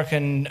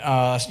African-American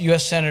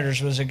U.S.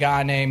 senators was a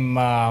guy named,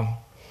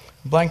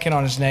 blanking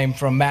on his name,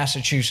 from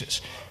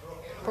Massachusetts.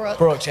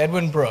 Brooks,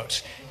 Edwin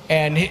Brooks.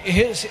 And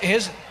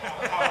his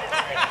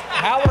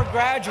Howard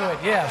graduate,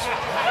 yes.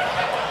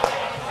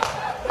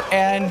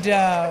 And,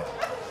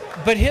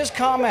 but his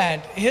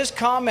comment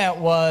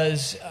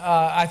was,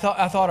 I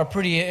thought a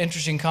pretty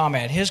interesting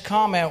comment. His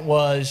comment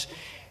was,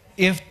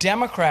 if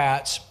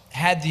Democrats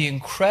had the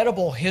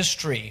incredible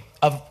history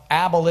of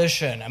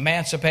abolition,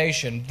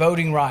 emancipation,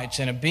 voting rights,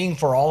 and of being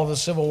for all of the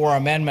Civil War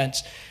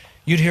amendments,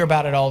 you'd hear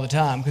about it all the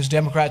time because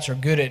Democrats are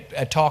good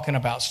at talking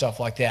about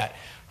stuff like that.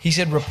 He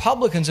said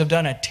Republicans have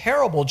done a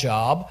terrible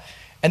job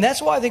And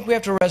that's why I think we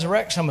have to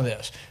resurrect some of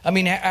this. I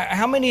mean,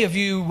 how many of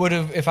you would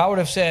have, if I would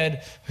have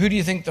said, who do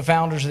you think the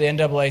founders of the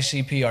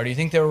NAACP are? Do you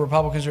think they were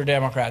Republicans or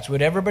Democrats?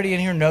 Would everybody in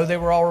here know they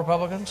were all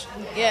Republicans?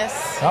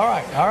 Yes. All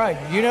right.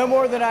 You know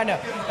more than I know.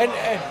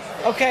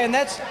 Okay, and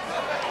that's...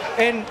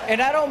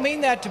 And I don't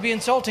mean that to be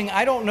insulting.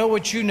 I don't know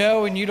what you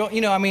know, and you don't,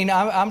 I mean,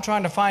 I'm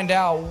trying to find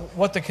out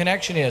what the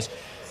connection is.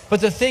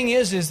 But the thing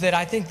is that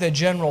I think the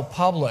general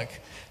public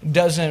in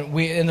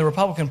the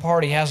Republican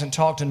Party hasn't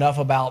talked enough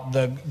about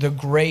the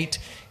great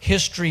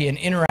history and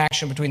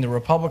interaction between the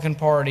Republican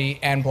Party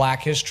and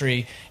black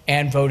history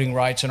and voting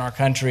rights in our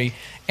country.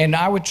 And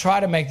I would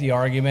try to make the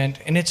argument,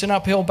 and it's an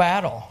uphill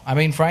battle. I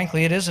mean,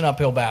 frankly, it is an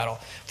uphill battle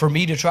for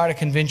me to try to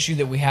convince you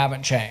that we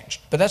haven't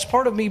changed. But that's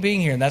part of me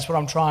being here, and that's what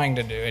I'm trying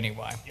to do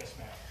anyway. Yes,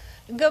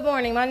 ma'am. Good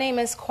morning. My name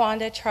is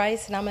Quanda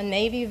Trice, and I'm a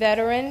Navy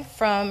veteran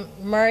from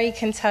Murray,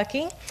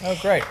 Kentucky. Oh,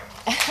 great.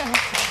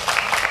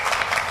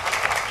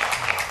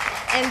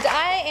 And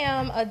I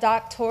am a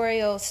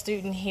doctoral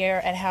student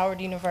here at Howard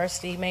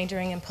University,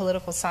 majoring in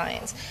political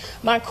science.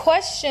 My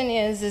question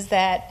is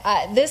that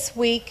this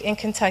week in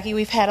Kentucky,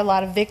 we've had a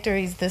lot of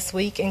victories this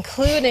week,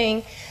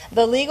 including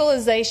the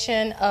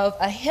legalization of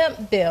a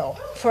hemp bill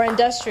for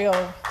industrial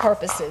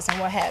purposes and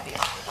what have you.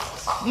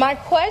 My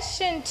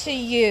question to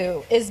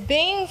you is,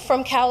 being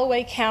from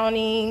Callaway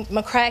County,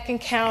 McCracken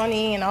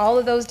County, and all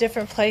of those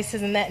different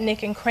places in that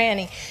nick and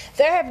cranny,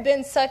 there have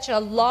been such a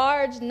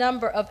large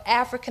number of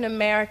African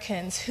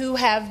Americans who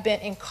have been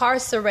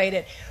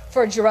incarcerated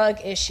for drug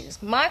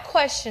issues. My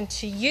question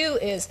to you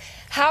is,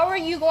 how are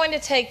you going to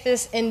take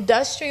this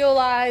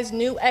industrialized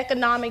new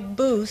economic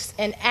boost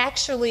and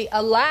actually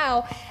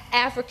allow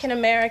African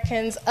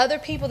Americans, other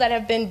people that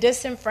have been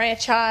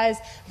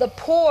disenfranchised, the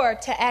poor,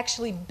 to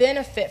actually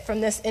benefit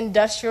from this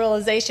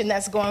industrialization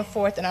that's going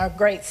forth in our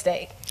great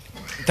state?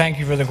 Thank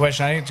you for the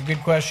question. I think it's a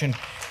good question.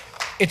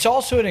 It's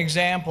also an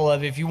example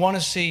of, if you want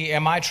to see,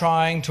 am I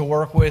trying to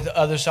work with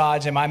other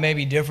sides? Am I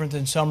maybe different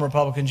than some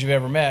Republicans you've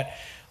ever met?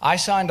 I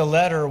signed a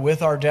letter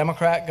with our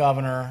Democrat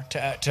governor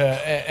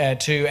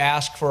to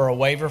ask for a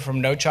waiver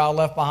from No Child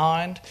Left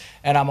Behind,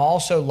 and I'm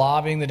also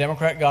lobbying the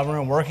Democrat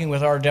governor and working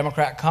with our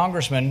Democrat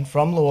congressman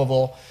from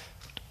Louisville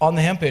on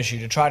the hemp issue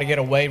to try to get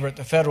a waiver at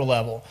the federal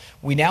level.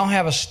 We now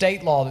have a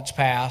state law that's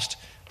passed,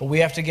 but we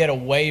have to get a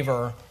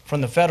waiver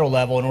from the federal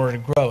level in order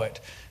to grow it.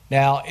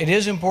 Now, it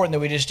is important that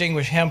we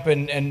distinguish hemp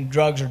and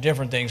drugs are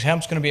different things.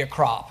 Hemp's going to be a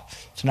crop.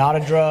 It's not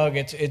a drug.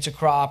 It's a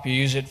crop. You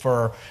use it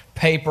for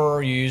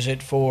paper. You use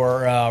it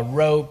for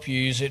rope. You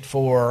use it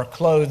for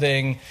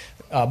clothing,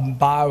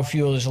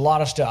 biofuel. There's a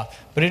lot of stuff.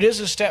 But it is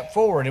a step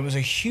forward. It was a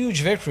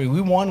huge victory.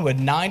 We won with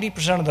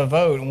 90% of the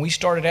vote, and we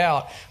started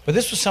out. But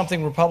this was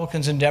something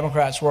Republicans and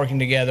Democrats working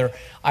together.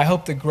 I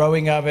hope the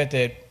growing of it,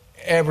 that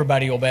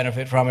everybody will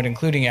benefit from it,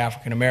 including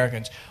African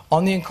Americans.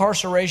 On the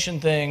incarceration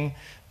thing,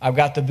 I've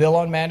got the bill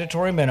on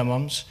mandatory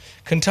minimums.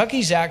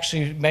 Kentucky's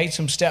actually made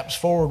some steps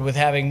forward with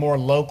having more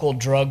local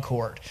drug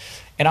court.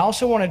 And I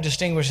also want to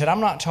distinguish that I'm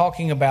not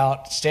talking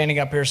about standing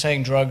up here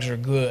saying drugs are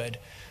good.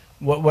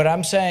 What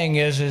I'm saying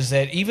is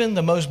that even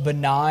the most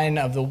benign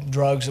of the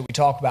drugs that we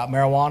talk about,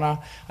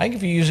 marijuana, I think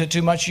if you use it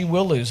too much, you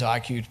will lose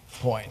IQ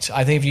points.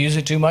 I think if you use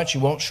it too much,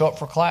 you won't show up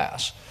for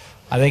class.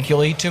 I think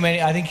you'll eat too many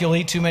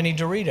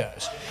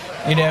Doritos.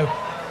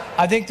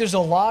 I think there's a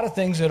lot of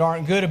things that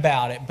aren't good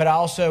about it, but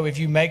also if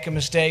you make a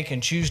mistake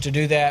and choose to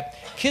do that,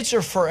 kids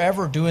are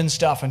forever doing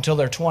stuff until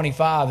they're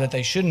 25 that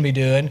they shouldn't be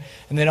doing,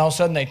 and then all of a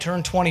sudden they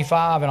turn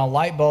 25 and a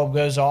light bulb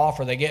goes off,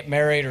 or they get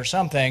married or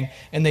something,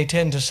 and they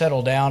tend to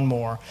settle down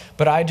more.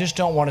 But I just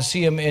don't want to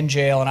see them in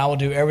jail, and I will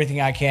do everything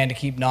I can to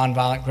keep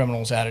nonviolent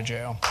criminals out of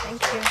jail.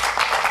 Thank you.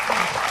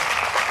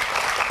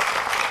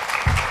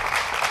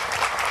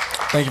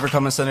 Thank you for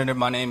coming, Senator.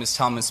 My name is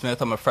Thomas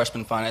Smith. I'm a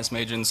freshman finance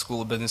major in the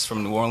School of Business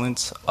from New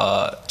Orleans.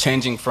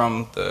 Changing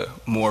from the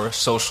more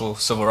social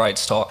civil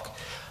rights talk,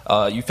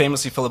 you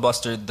famously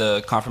filibustered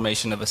the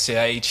confirmation of a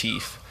CIA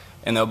chief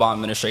in the Obama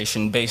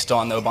administration based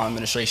on the Obama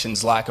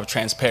administration's lack of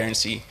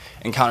transparency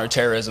in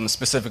counterterrorism,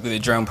 specifically the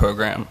drone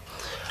program.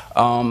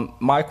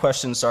 My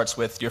question starts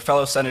with, your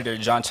fellow Senator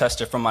John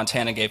Tester from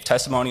Montana gave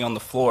testimony on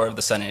the floor of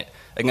the Senate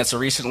against a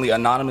recently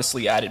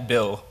anonymously added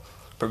bill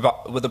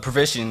with a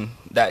provision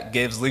that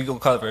gives legal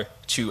cover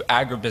to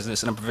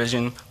agribusiness, and a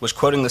provision which,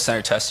 quoting the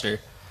Senator Tester,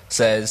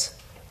 says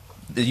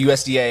the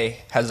USDA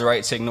has the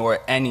right to ignore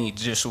any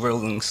judicial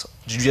rulings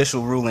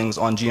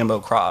on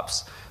GMO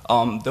crops.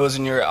 Those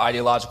in your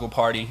ideological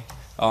party,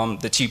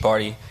 the Tea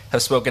Party,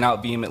 have spoken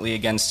out vehemently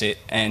against it.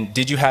 And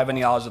did you have any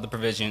knowledge of the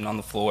provision on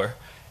the floor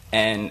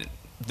and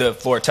the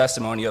floor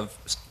testimony of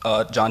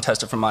John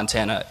Tester from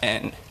Montana?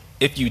 And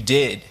if you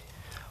did,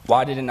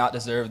 why did it not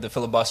deserve the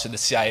filibuster the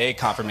CIA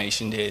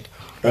confirmation did,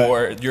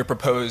 or your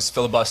proposed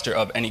filibuster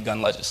of any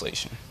gun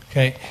legislation?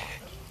 Okay.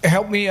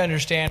 Help me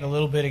understand a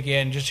little bit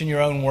again, just in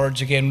your own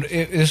words again.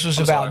 This was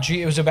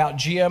it was about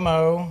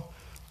GMO,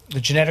 the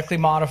genetically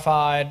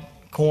modified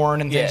corn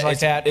and things like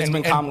that. It's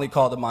been commonly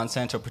called the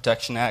Monsanto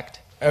Protection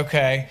Act.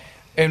 Okay.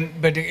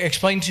 But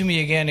explain to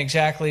me again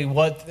exactly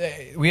what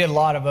we had a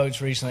lot of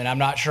votes recently, and I'm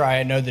not sure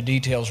I know the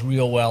details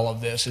real well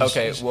of this.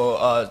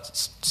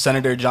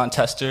 Senator John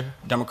Tester,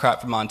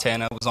 Democrat from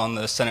Montana, was on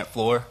the Senate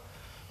floor,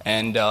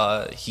 and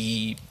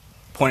he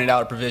pointed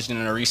out a provision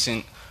in a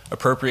recent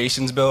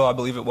appropriations bill, I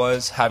believe it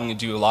was, having to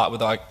do a lot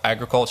with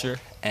agriculture,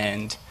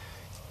 and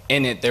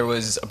in it there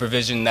was a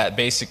provision that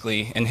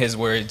basically, in his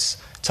words,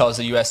 tells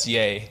the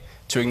USDA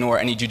to ignore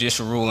any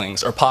judicial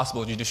rulings or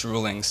possible judicial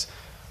rulings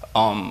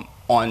on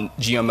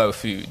GMO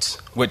foods,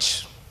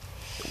 which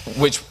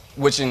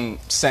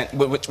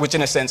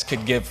in a sense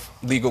could give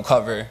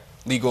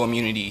legal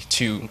immunity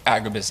to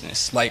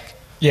agribusiness, like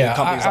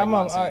companies like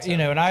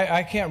Monsanto. And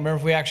I can't remember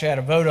if we actually had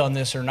a vote on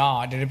this or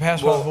not. Did it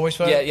pass by voice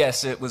vote?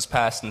 Yes, it was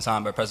passed and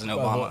signed by President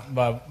Obama.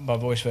 By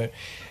voice vote.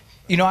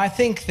 I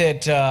think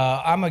that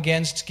I'm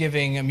against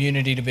giving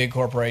immunity to big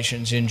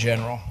corporations in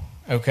general.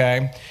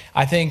 Okay?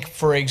 I think,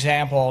 for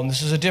example, and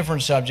this is a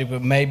different subject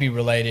but may be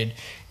related,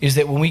 is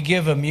that when we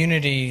give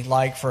immunity,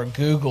 like for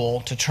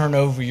Google, to turn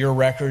over your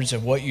records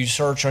of what you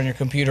search on your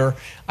computer,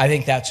 I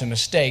think that's a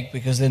mistake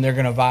because then they're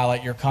going to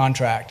violate your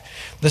contract.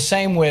 The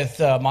same with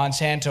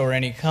Monsanto or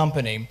any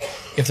company.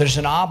 If there's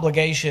an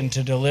obligation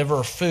to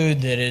deliver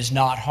food that is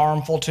not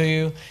harmful to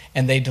you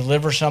and they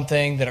deliver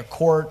something that a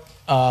court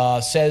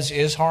says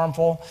is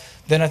harmful,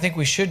 then I think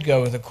we should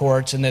go with the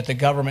courts and that the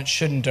government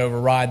shouldn't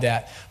override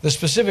that. The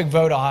specific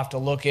vote I'll have to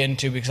look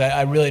into because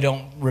I really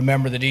don't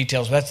remember the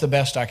details. But that's the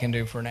best I can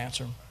do for an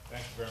answer.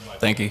 Thank you very much.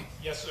 Thank you.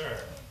 Yes, sir.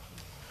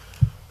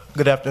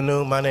 Good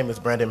afternoon. My name is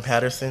Brandon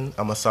Patterson.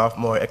 I'm a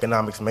sophomore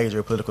economics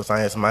major, political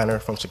science minor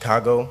from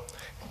Chicago.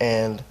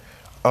 And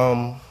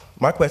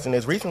my question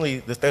is, recently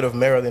the state of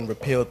Maryland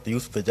repealed the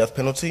use of the death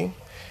penalty.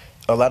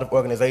 A lot of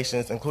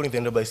organizations, including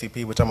the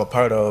NAACP, which I'm a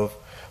part of,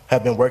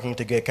 have been working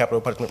to get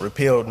capital punishment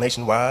repealed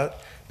nationwide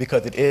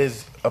because it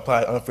is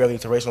applied unfairly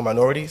to racial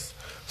minorities.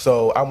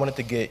 So I wanted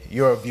to get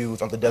your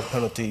views on the death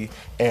penalty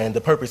and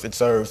the purpose it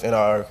serves in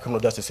our criminal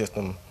justice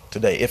system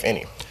today, if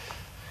any.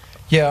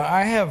 Yeah,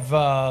 I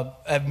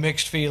have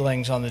mixed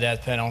feelings on the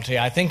death penalty.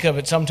 I think of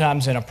it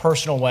sometimes in a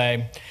personal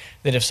way,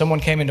 that if someone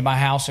came into my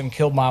house and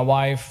killed my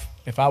wife,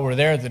 if I were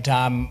there at the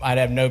time, I'd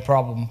have no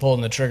problem pulling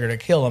the trigger to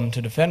kill him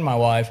to defend my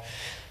wife.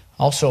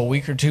 Also, a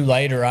week or two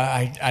later,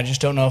 I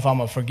just don't know if I'm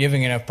a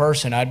forgiving enough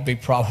person. I'd be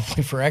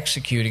probably for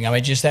executing. I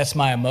mean, just that's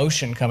my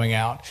emotion coming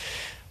out.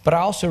 But I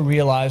also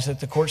realize that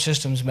the court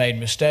system's made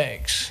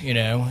mistakes,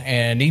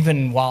 and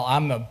even while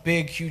I'm a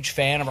big, huge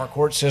fan of our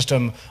court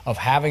system of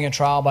having a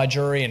trial by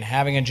jury and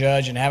having a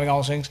judge and having all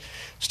those things,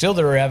 still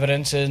there are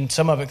evidence, and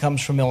some of it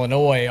comes from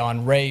Illinois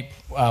on rape,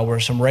 where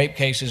some rape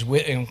cases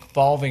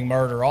involving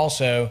murder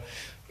also,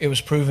 it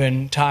was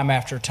proven time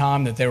after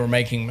time that they were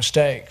making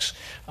mistakes,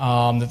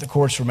 that the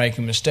courts were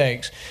making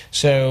mistakes.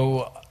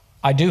 So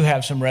I do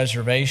have some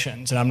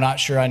reservations, and I'm not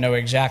sure I know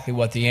exactly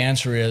what the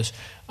answer is.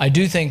 I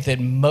do think that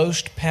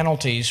most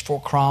penalties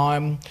for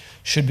crime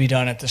should be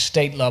done at the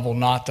state level,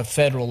 not the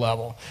federal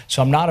level.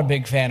 So I'm not a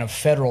big fan of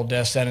federal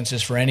death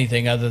sentences for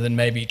anything other than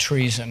maybe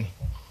treason.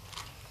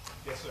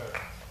 Yes, sir.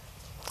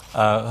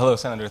 Hello,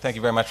 Senator. Thank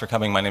you very much for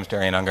coming. My name is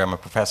Darian Unger. I'm a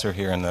professor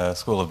here in the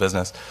School of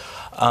Business.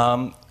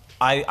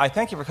 I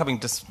thank you for coming,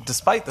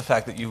 despite the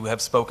fact that you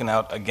have spoken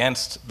out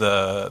against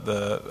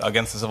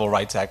the Civil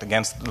Rights Act,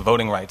 against the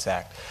Voting Rights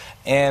Act,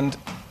 and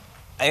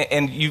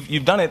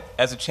you've done it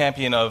as a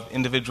champion of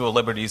individual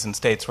liberties and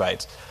states'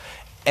 rights,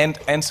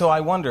 and so I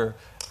wonder,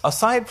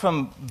 aside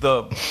from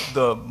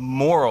the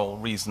moral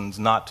reasons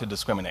not to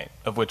discriminate,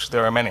 of which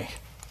there are many,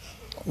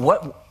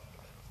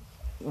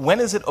 when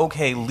is it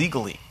okay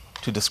legally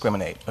to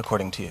discriminate,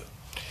 according to you?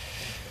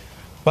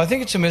 Well, I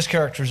think it's a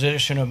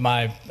mischaracterization of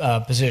my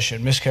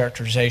position,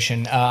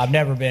 mischaracterization. I've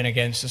never been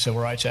against the Civil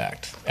Rights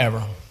Act,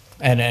 ever.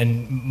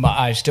 And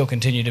I still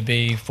continue to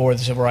be for the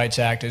Civil Rights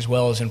Act as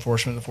well as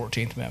enforcement of the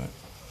 14th Amendment.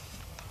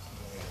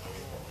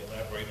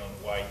 Elaborate on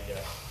why you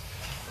got.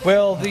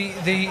 Well,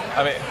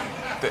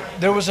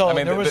 there was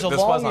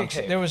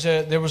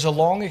a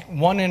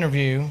long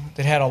interview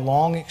that had a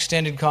long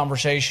extended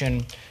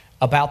conversation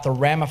about the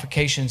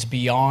ramifications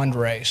beyond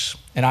race.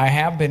 And I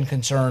have been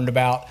concerned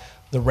about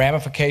the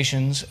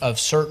ramifications of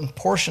certain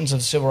portions of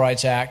the Civil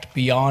Rights Act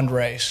beyond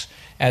race,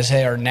 as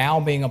they are now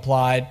being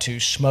applied to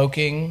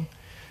smoking,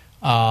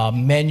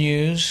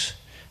 menus,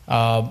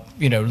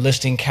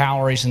 listing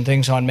calories and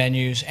things on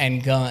menus,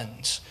 and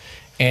guns.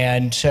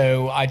 And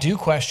so I do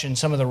question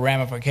some of the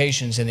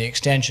ramifications and the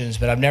extensions,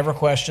 but I've never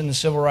questioned the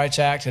Civil Rights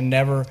Act and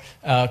never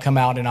come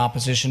out in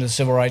opposition to the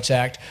Civil Rights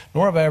Act,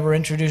 nor have I ever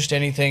introduced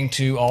anything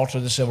to alter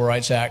the Civil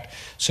Rights Act.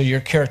 So your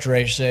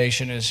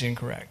characterization is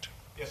incorrect.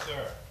 Yes,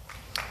 sir.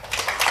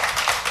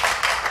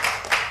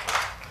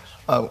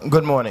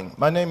 Good morning.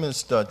 My name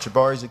is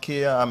Jabari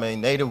Zakia. I'm a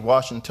native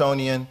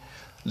Washingtonian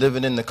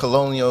living in the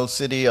colonial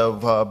city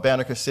of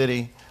Banneker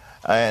City.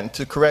 And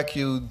to correct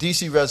you,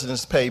 D.C.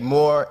 residents pay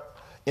more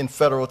in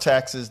federal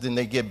taxes than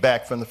they get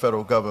back from the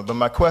federal government. But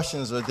my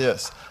questions are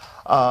this.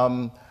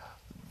 The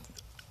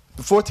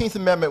 14th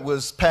Amendment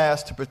was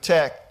passed to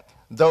protect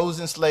those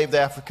enslaved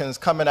Africans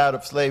coming out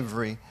of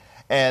slavery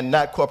and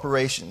not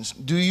corporations.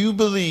 Do you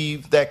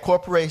believe that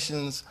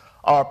corporations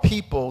are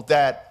people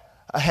that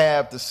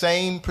have the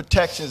same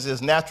protections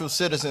as natural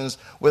citizens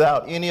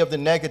without any of the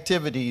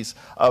negativities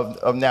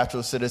of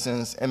natural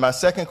citizens? And my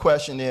second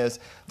question is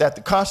that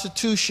the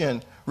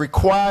Constitution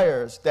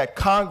requires that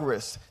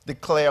Congress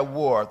declare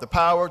war. The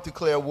power to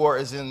declare war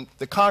is in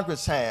the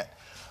Congress' hand.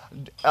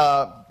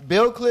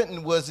 Bill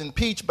Clinton was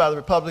impeached by the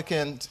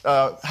Republican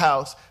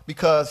House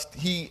because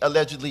he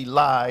allegedly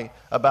lied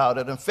about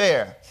an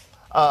affair.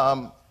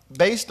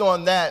 Based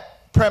on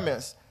that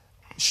premise,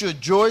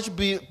 should George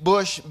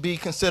Bush be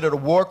considered a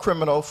war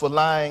criminal for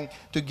lying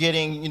to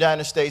getting the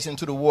United States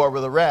into the war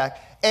with Iraq?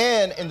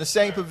 And in the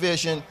same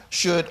provision,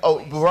 should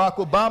Barack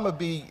Obama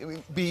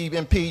be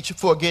impeached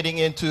for getting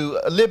into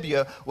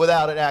Libya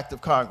without an act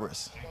of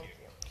Congress?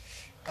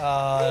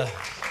 How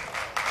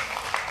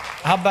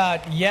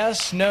about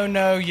yes, no,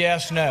 no,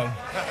 yes, no?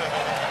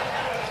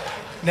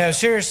 No,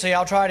 seriously,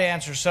 I'll try to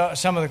answer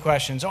some of the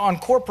questions. On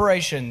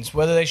corporations,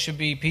 whether they should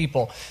be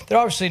people, they're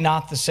obviously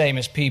not the same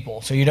as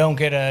people. So you don't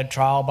get a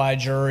trial by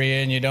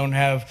jury and you don't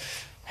have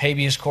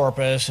habeas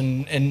corpus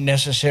and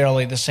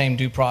necessarily the same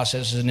due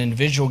process as an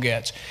individual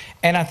gets.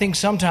 And I think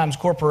sometimes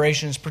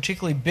corporations,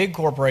 particularly big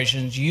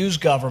corporations, use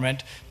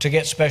government to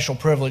get special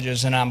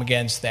privileges, and I'm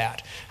against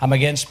that. I'm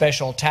against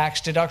special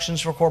tax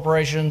deductions for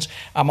corporations.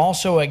 I'm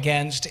also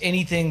against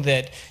anything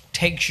that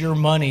takes your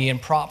money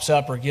and props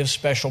up or gives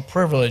special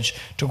privilege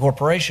to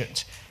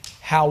corporations.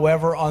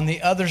 However, on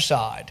the other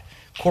side,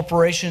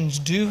 corporations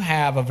do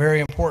have a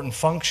very important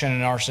function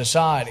in our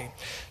society.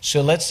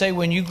 So let's say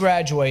when you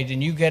graduate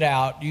and you get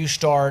out, you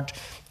start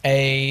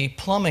a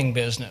plumbing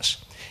business,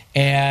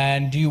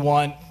 and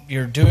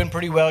you're doing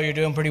pretty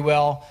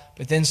well,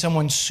 but then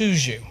someone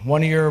sues you.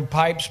 One of your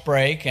pipes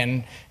break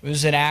and it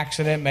was an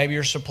accident, maybe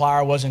your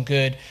supplier wasn't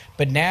good,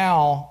 but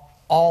now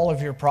all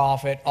of your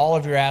profit, all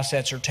of your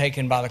assets are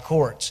taken by the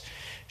courts.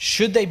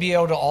 Should they be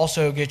able to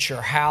also get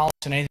your house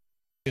and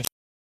anything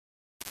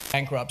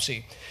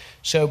bankruptcy?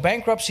 So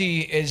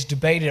bankruptcy is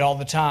debated all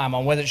the time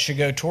on whether it should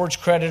go towards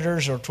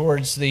creditors or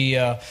towards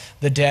the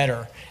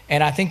debtor.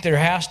 And I think there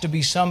has to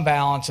be some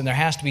balance and there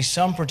has to be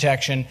some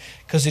protection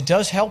because it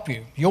does help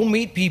you. You'll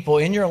meet people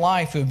in your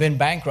life who have been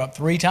bankrupt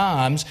 3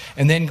 times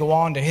and then go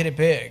on to hit it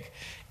big.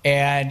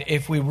 And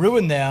if we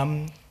ruin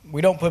them,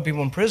 we don't put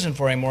people in prison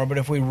for anymore, but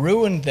if we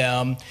ruined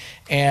them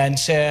and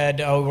said,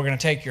 oh, we're going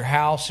to take your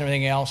house and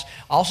everything else,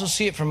 I also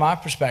see it from my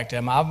perspective.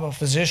 I'm a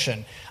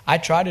physician. I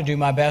try to do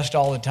my best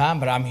all the time,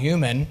 but I'm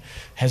human.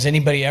 Has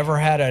anybody ever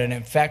had an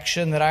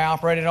infection that I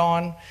operated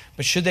on?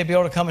 But should they be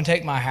able to come and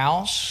take my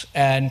house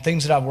and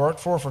things that I've worked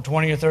for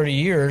 20 or 30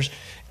 years?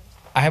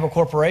 I have a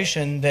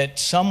corporation that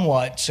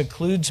somewhat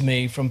secludes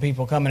me from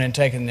people coming and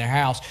taking their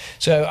house.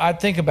 So I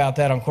think about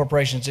that on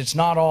corporations. It's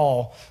not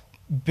all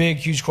big,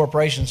 huge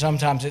corporations.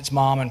 Sometimes it's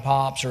mom and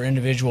pops or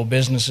individual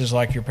businesses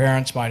like your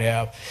parents might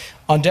have.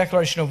 On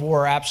declaration of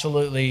war,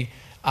 absolutely,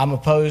 I'm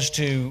opposed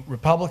to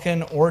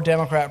Republican or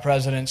Democrat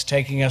presidents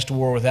taking us to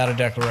war without a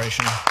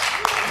declaration.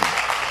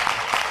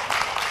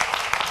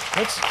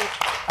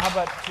 How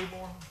about 2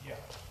 more? Yeah,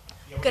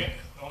 we can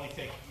only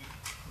take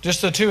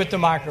just the 2 at the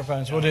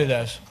microphones. We'll do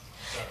this.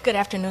 Good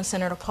afternoon,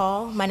 Senator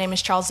Paul. My name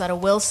is Charles Zetta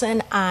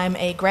Wilson. I'm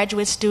a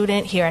graduate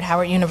student here at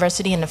Howard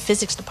University in the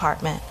physics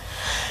department.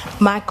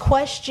 My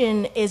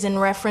question is in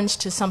reference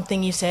to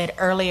something you said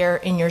earlier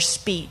in your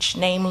speech,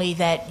 namely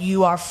that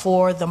you are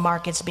for the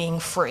markets being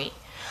free.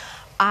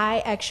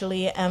 I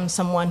actually am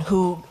someone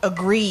who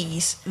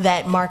agrees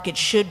that markets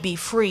should be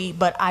free,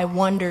 but I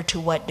wonder to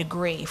what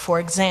degree. For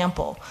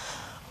example,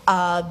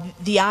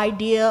 the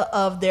idea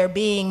of there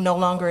being no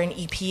longer an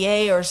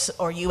EPA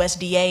or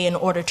USDA in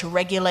order to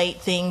regulate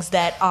things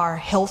that are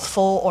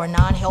healthful or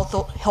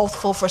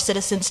non-healthful for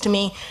citizens to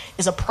me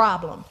is a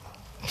problem.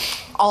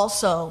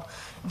 Also,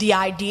 the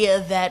idea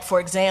that, for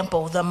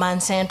example, the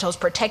Monsanto's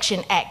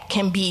Protection Act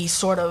can be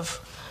sort of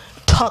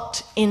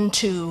tucked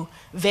into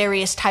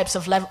various types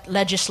of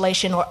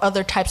legislation or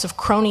other types of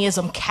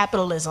cronyism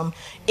capitalism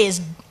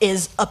is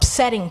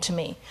upsetting to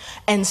me.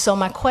 And so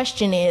my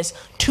question is,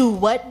 to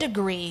what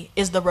degree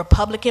is the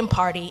Republican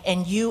Party,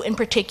 and you in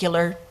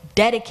particular,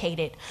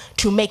 dedicated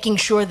to making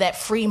sure that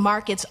free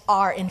markets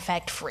are in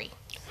fact free?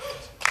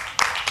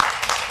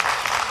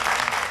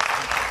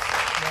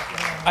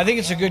 I think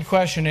it's a good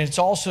question. It's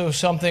also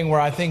something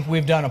where I think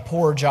we've done a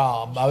poor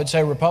job. I would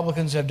say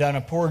Republicans have done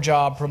a poor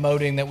job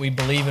promoting that we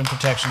believe in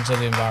protections of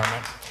the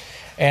environment.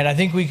 And I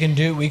think we can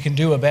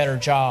do a better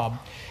job.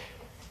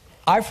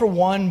 I, for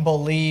one,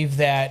 believe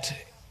that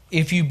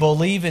if you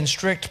believe in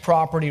strict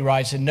property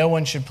rights, and no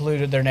one should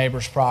pollute their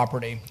neighbor's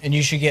property, and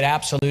you should get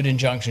absolute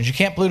injunctions. You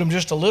can't pollute them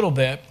just a little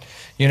bit.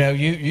 You know,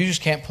 you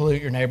just can't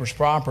pollute your neighbor's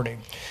property.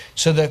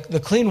 So the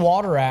Clean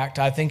Water Act,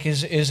 I think,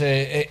 is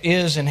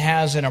and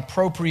has an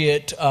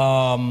appropriate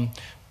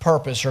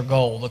purpose or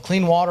goal. The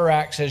Clean Water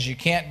Act says you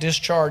can't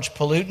discharge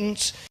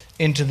pollutants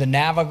into the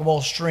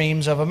navigable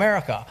streams of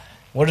America.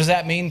 What does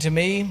that mean to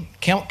me?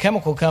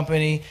 Chemical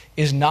company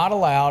is not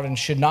allowed and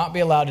should not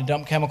be allowed to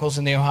dump chemicals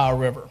in the Ohio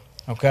River.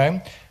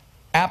 Okay?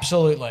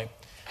 Absolutely.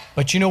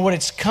 But you know what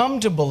it's come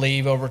to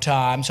believe over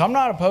time, so I'm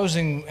not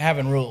opposing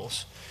having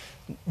rules.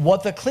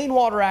 What the Clean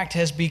Water Act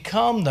has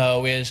become,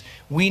 though, is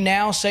we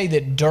now say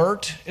that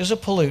dirt is a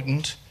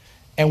pollutant,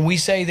 and we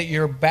say that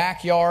your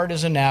backyard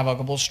is a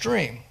navigable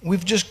stream.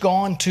 We've just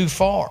gone too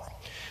far.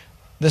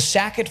 The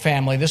Sackett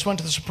family, this went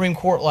to the Supreme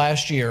Court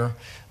last year,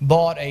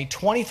 bought a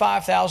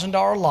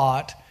 $25,000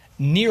 lot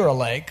near a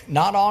lake,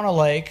 not on a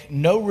lake,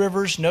 no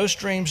rivers, no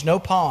streams, no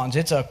ponds.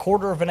 It's a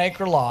quarter of an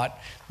acre lot.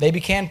 They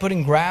began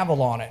putting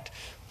gravel on it.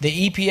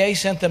 The EPA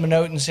sent them a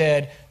note and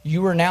said,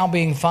 you are now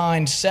being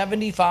fined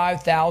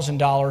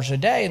 $75,000 a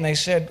day. And they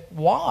said,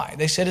 why?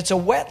 They said, it's a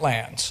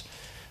wetlands.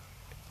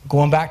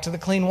 Going back to the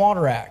Clean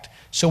Water Act.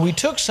 So we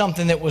took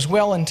something that was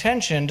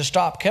well-intentioned to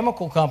stop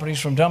chemical companies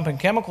from dumping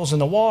chemicals in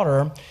the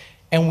water,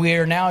 and we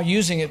are now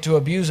using it to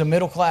abuse a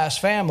middle-class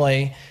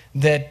family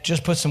that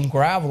just put some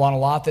gravel on a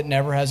lot that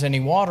never has any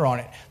water on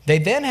it. They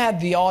then had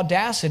the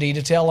audacity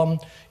to tell them,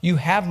 you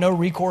have no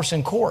recourse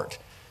in court.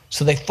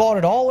 So they fought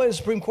it all the way to the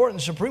Supreme Court, and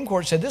the Supreme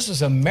Court said, this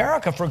is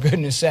America, for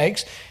goodness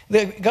sakes.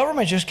 The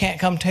government just can't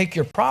come take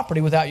your property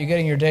without you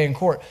getting your day in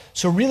court.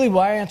 So really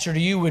my answer to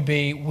you would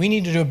be, we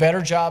need to do a better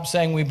job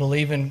saying we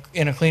believe in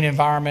a clean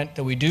environment,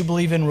 that we do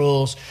believe in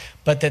rules,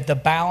 but that the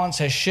balance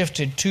has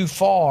shifted too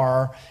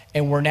far,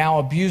 and we're now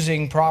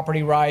abusing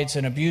property rights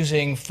and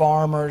abusing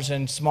farmers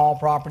and small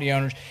property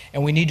owners,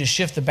 and we need to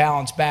shift the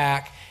balance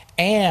back.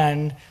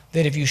 And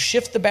that if you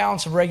shift the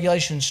balance of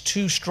regulations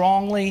too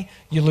strongly,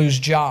 you lose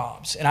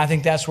jobs. And I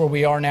think that's where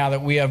we are now,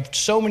 that we have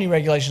so many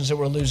regulations that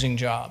we're losing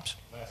jobs.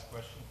 Last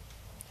question.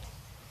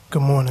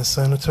 Good morning,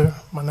 Senator.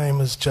 My name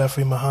is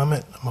Jeffrey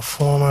Muhammad. I'm a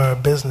former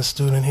business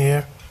student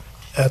here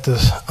at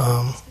this.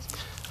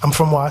 I'm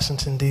from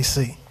Washington,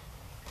 D.C.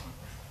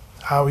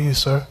 How are you,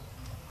 sir?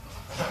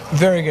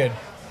 Very good.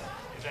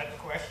 Is that the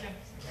question?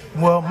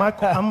 Well,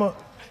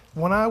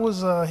 when I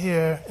was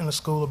here in the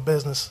School of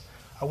Business,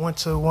 I went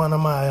to one of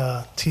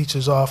my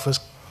teacher's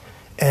office,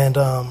 and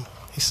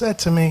he said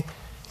to me,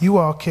 you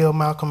all killed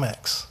Malcolm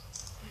X.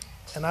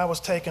 And I was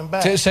taken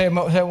back. Say it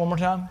one more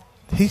time.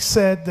 He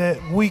said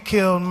that we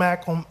killed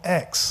Malcolm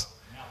X.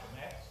 Malcolm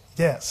X?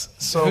 Yes.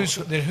 So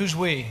who's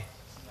we?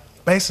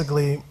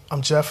 Basically,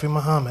 I'm Jeffrey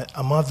Muhammad.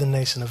 I'm of the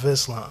Nation of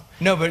Islam.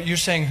 No, but you're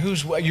saying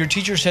your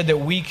teacher said that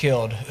we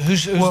killed.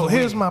 Who's well,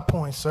 here's my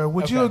point, sir.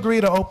 Would you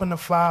agree to open the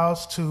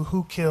files to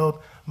who killed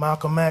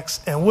Malcolm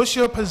X? And what's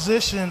your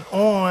position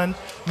on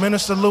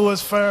Minister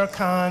Louis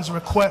Farrakhan's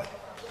request?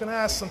 Can I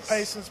ask some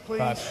patience,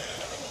 please?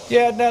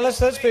 Yeah, no, let's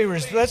give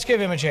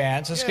him a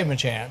chance. Let's give him a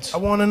chance. I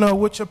want to know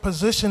what your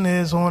position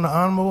is on the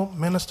Honorable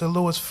Minister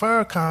Louis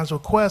Farrakhan's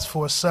request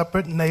for a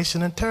separate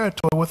nation and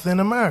territory within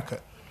America.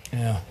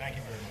 Yeah. Thank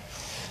you very much.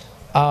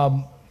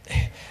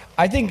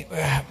 I think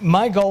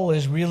my goal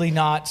is really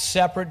not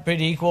separate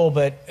but equal,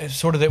 but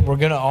sort of that we're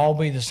going to all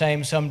be the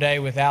same someday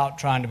without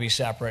trying to be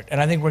separate.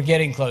 And I think we're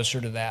getting closer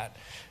to that.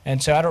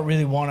 And so I don't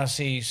really want to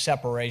see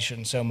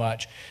separation so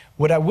much.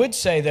 What I would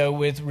say, though,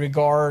 with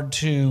regard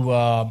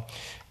to,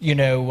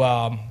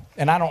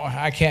 and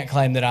I can't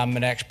claim that I'm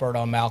an expert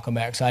on Malcolm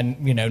X. I,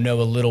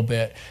 know a little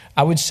bit.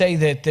 I would say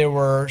that there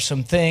were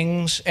some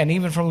things, and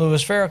even from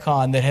Louis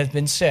Farrakhan, that has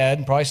been said,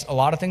 and probably a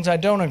lot of things I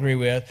don't agree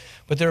with,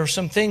 but there are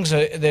some things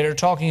that are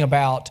talking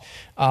about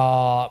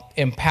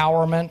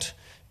empowerment,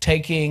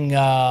 being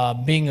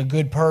a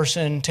good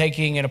person,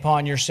 taking it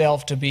upon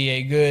yourself to be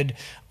a good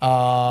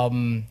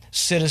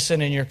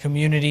citizen in your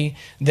community,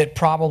 that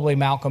probably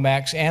Malcolm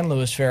X and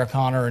Louis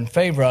Farrakhan are in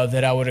favor of,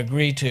 that I would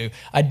agree to.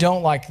 I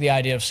don't like the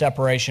idea of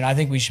separation. I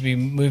think we should be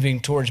moving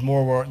towards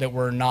more that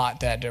we're not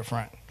that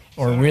different,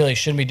 or really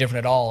shouldn't be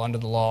different at all under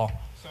the law.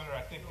 Senator,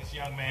 I think this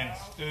young man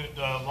stood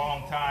a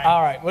long time.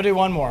 All right, we'll do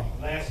one more.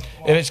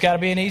 It's got to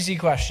be an easy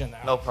question,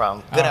 though. No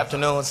problem. Good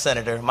afternoon,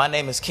 Senator. My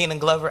name is Keenan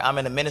Glover. I'm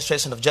an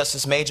Administration of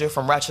Justice major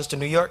from Rochester,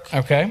 New York.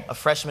 Okay. A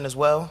freshman as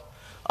well.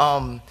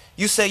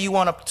 You say you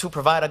want to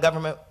provide a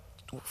government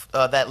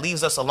that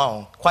leaves us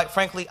alone. Quite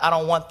frankly, I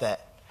don't want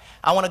that.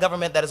 I want a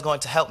government that is going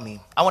to help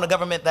me. I want a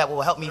government that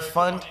will help me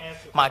fund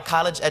my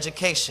college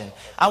education.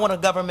 I want a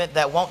government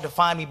that won't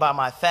define me by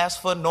my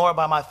fast food nor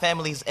by my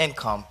family's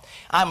income.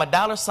 I'm a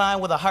dollar sign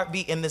with a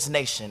heartbeat in this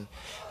nation.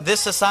 This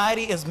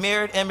society is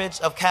mirrored image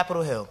of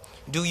Capitol Hill.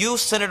 Do you,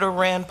 Senator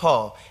Rand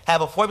Paul,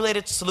 have a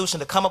formulated solution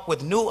to come up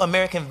with new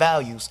American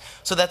values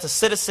so that the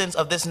citizens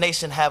of this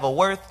nation have a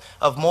worth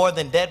of more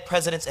than dead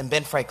presidents and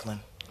Ben Franklin?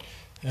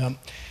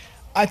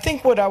 I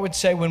think what I would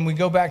say when we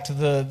go back to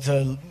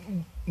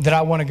that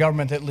I want a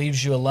government that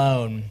leaves you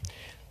alone,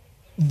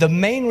 the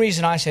main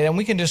reason I say that, and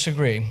we can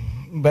disagree,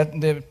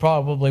 but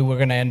probably we're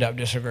going to end up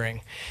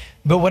disagreeing.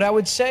 But what I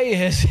would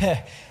say is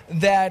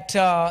that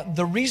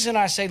the reason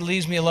I say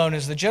leaves me alone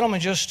is the gentleman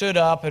just stood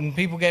up and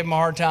people gave him a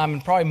hard time,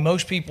 and probably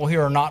most people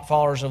here are not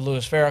followers of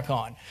Louis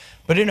Farrakhan.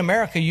 But in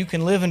America, you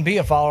can live and be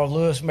a follower of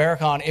Louis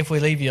Farrakhan if we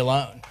leave you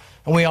alone,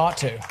 and we ought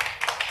to.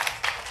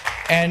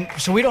 And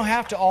so we don't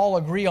have to all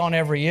agree on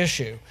every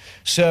issue.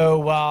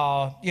 So,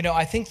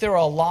 I think there are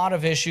a lot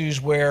of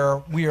issues where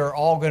we are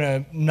all going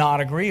to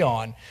not agree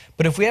on.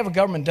 But if we have a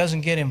government that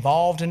doesn't get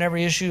involved in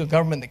every issue, a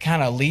government that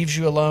kind of leaves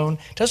you alone,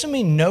 doesn't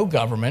mean no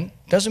government,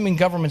 doesn't mean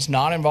government's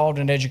not involved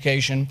in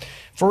education.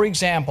 For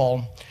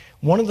example,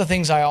 one of the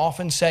things I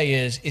often say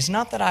is, it's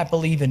not that I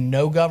believe in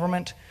no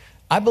government.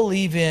 I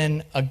believe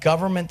in a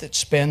government that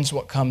spends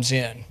what comes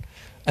in.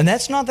 And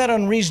that's not that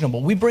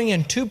unreasonable. We bring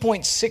in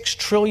 $2.6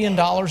 trillion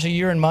a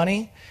year in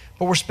money,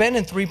 but we're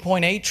spending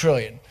 $3.8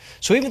 trillion.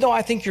 So even though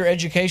I think your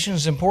education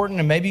is important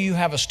and maybe you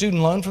have a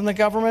student loan from the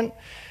government,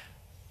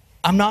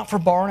 I'm not for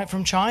borrowing it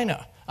from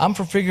China. I'm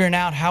for figuring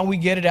out how we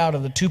get it out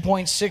of the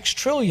 $2.6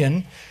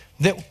 trillion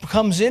that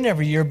comes in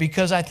every year,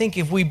 because I think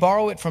if we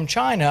borrow it from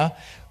China,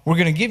 we're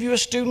going to give you a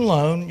student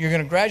loan, you're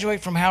going to graduate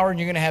from Howard, and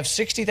you're going to have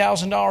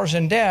 $60,000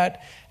 in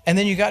debt, and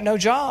then you got no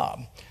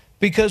job.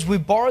 Because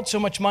we've borrowed so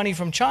much money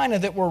from China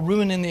that we're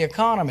ruining the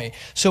economy.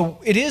 So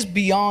it is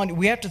beyond,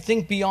 we have to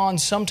think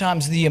beyond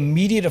sometimes the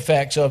immediate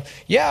effects of,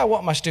 yeah, I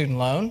want my student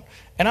loan.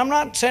 And I'm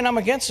not saying I'm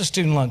against the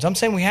student loans. I'm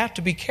saying we have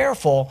to be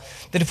careful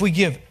that if we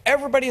give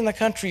everybody in the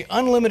country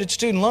unlimited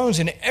student loans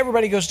and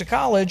everybody goes to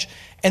college,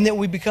 and then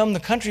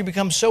the country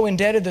becomes so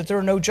indebted that there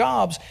are no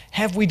jobs,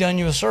 have we done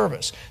you a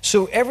service?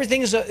 So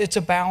everything it's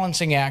a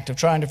balancing act of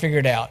trying to figure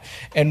it out.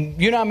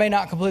 And you and I may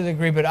not completely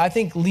agree, but I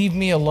think leave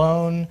me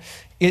alone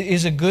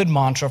is a good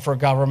mantra for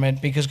government,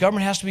 because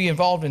government has to be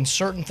involved in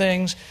certain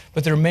things,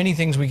 but there are many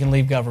things we can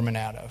leave government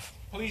out of.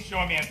 Please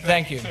join me in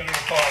thanking Senator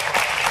Paul.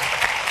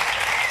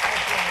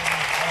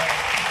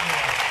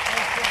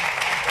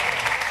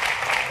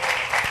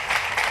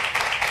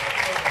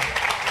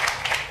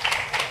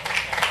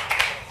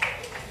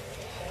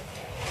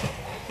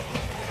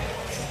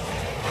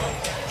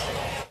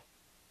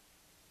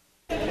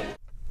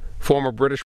 Former British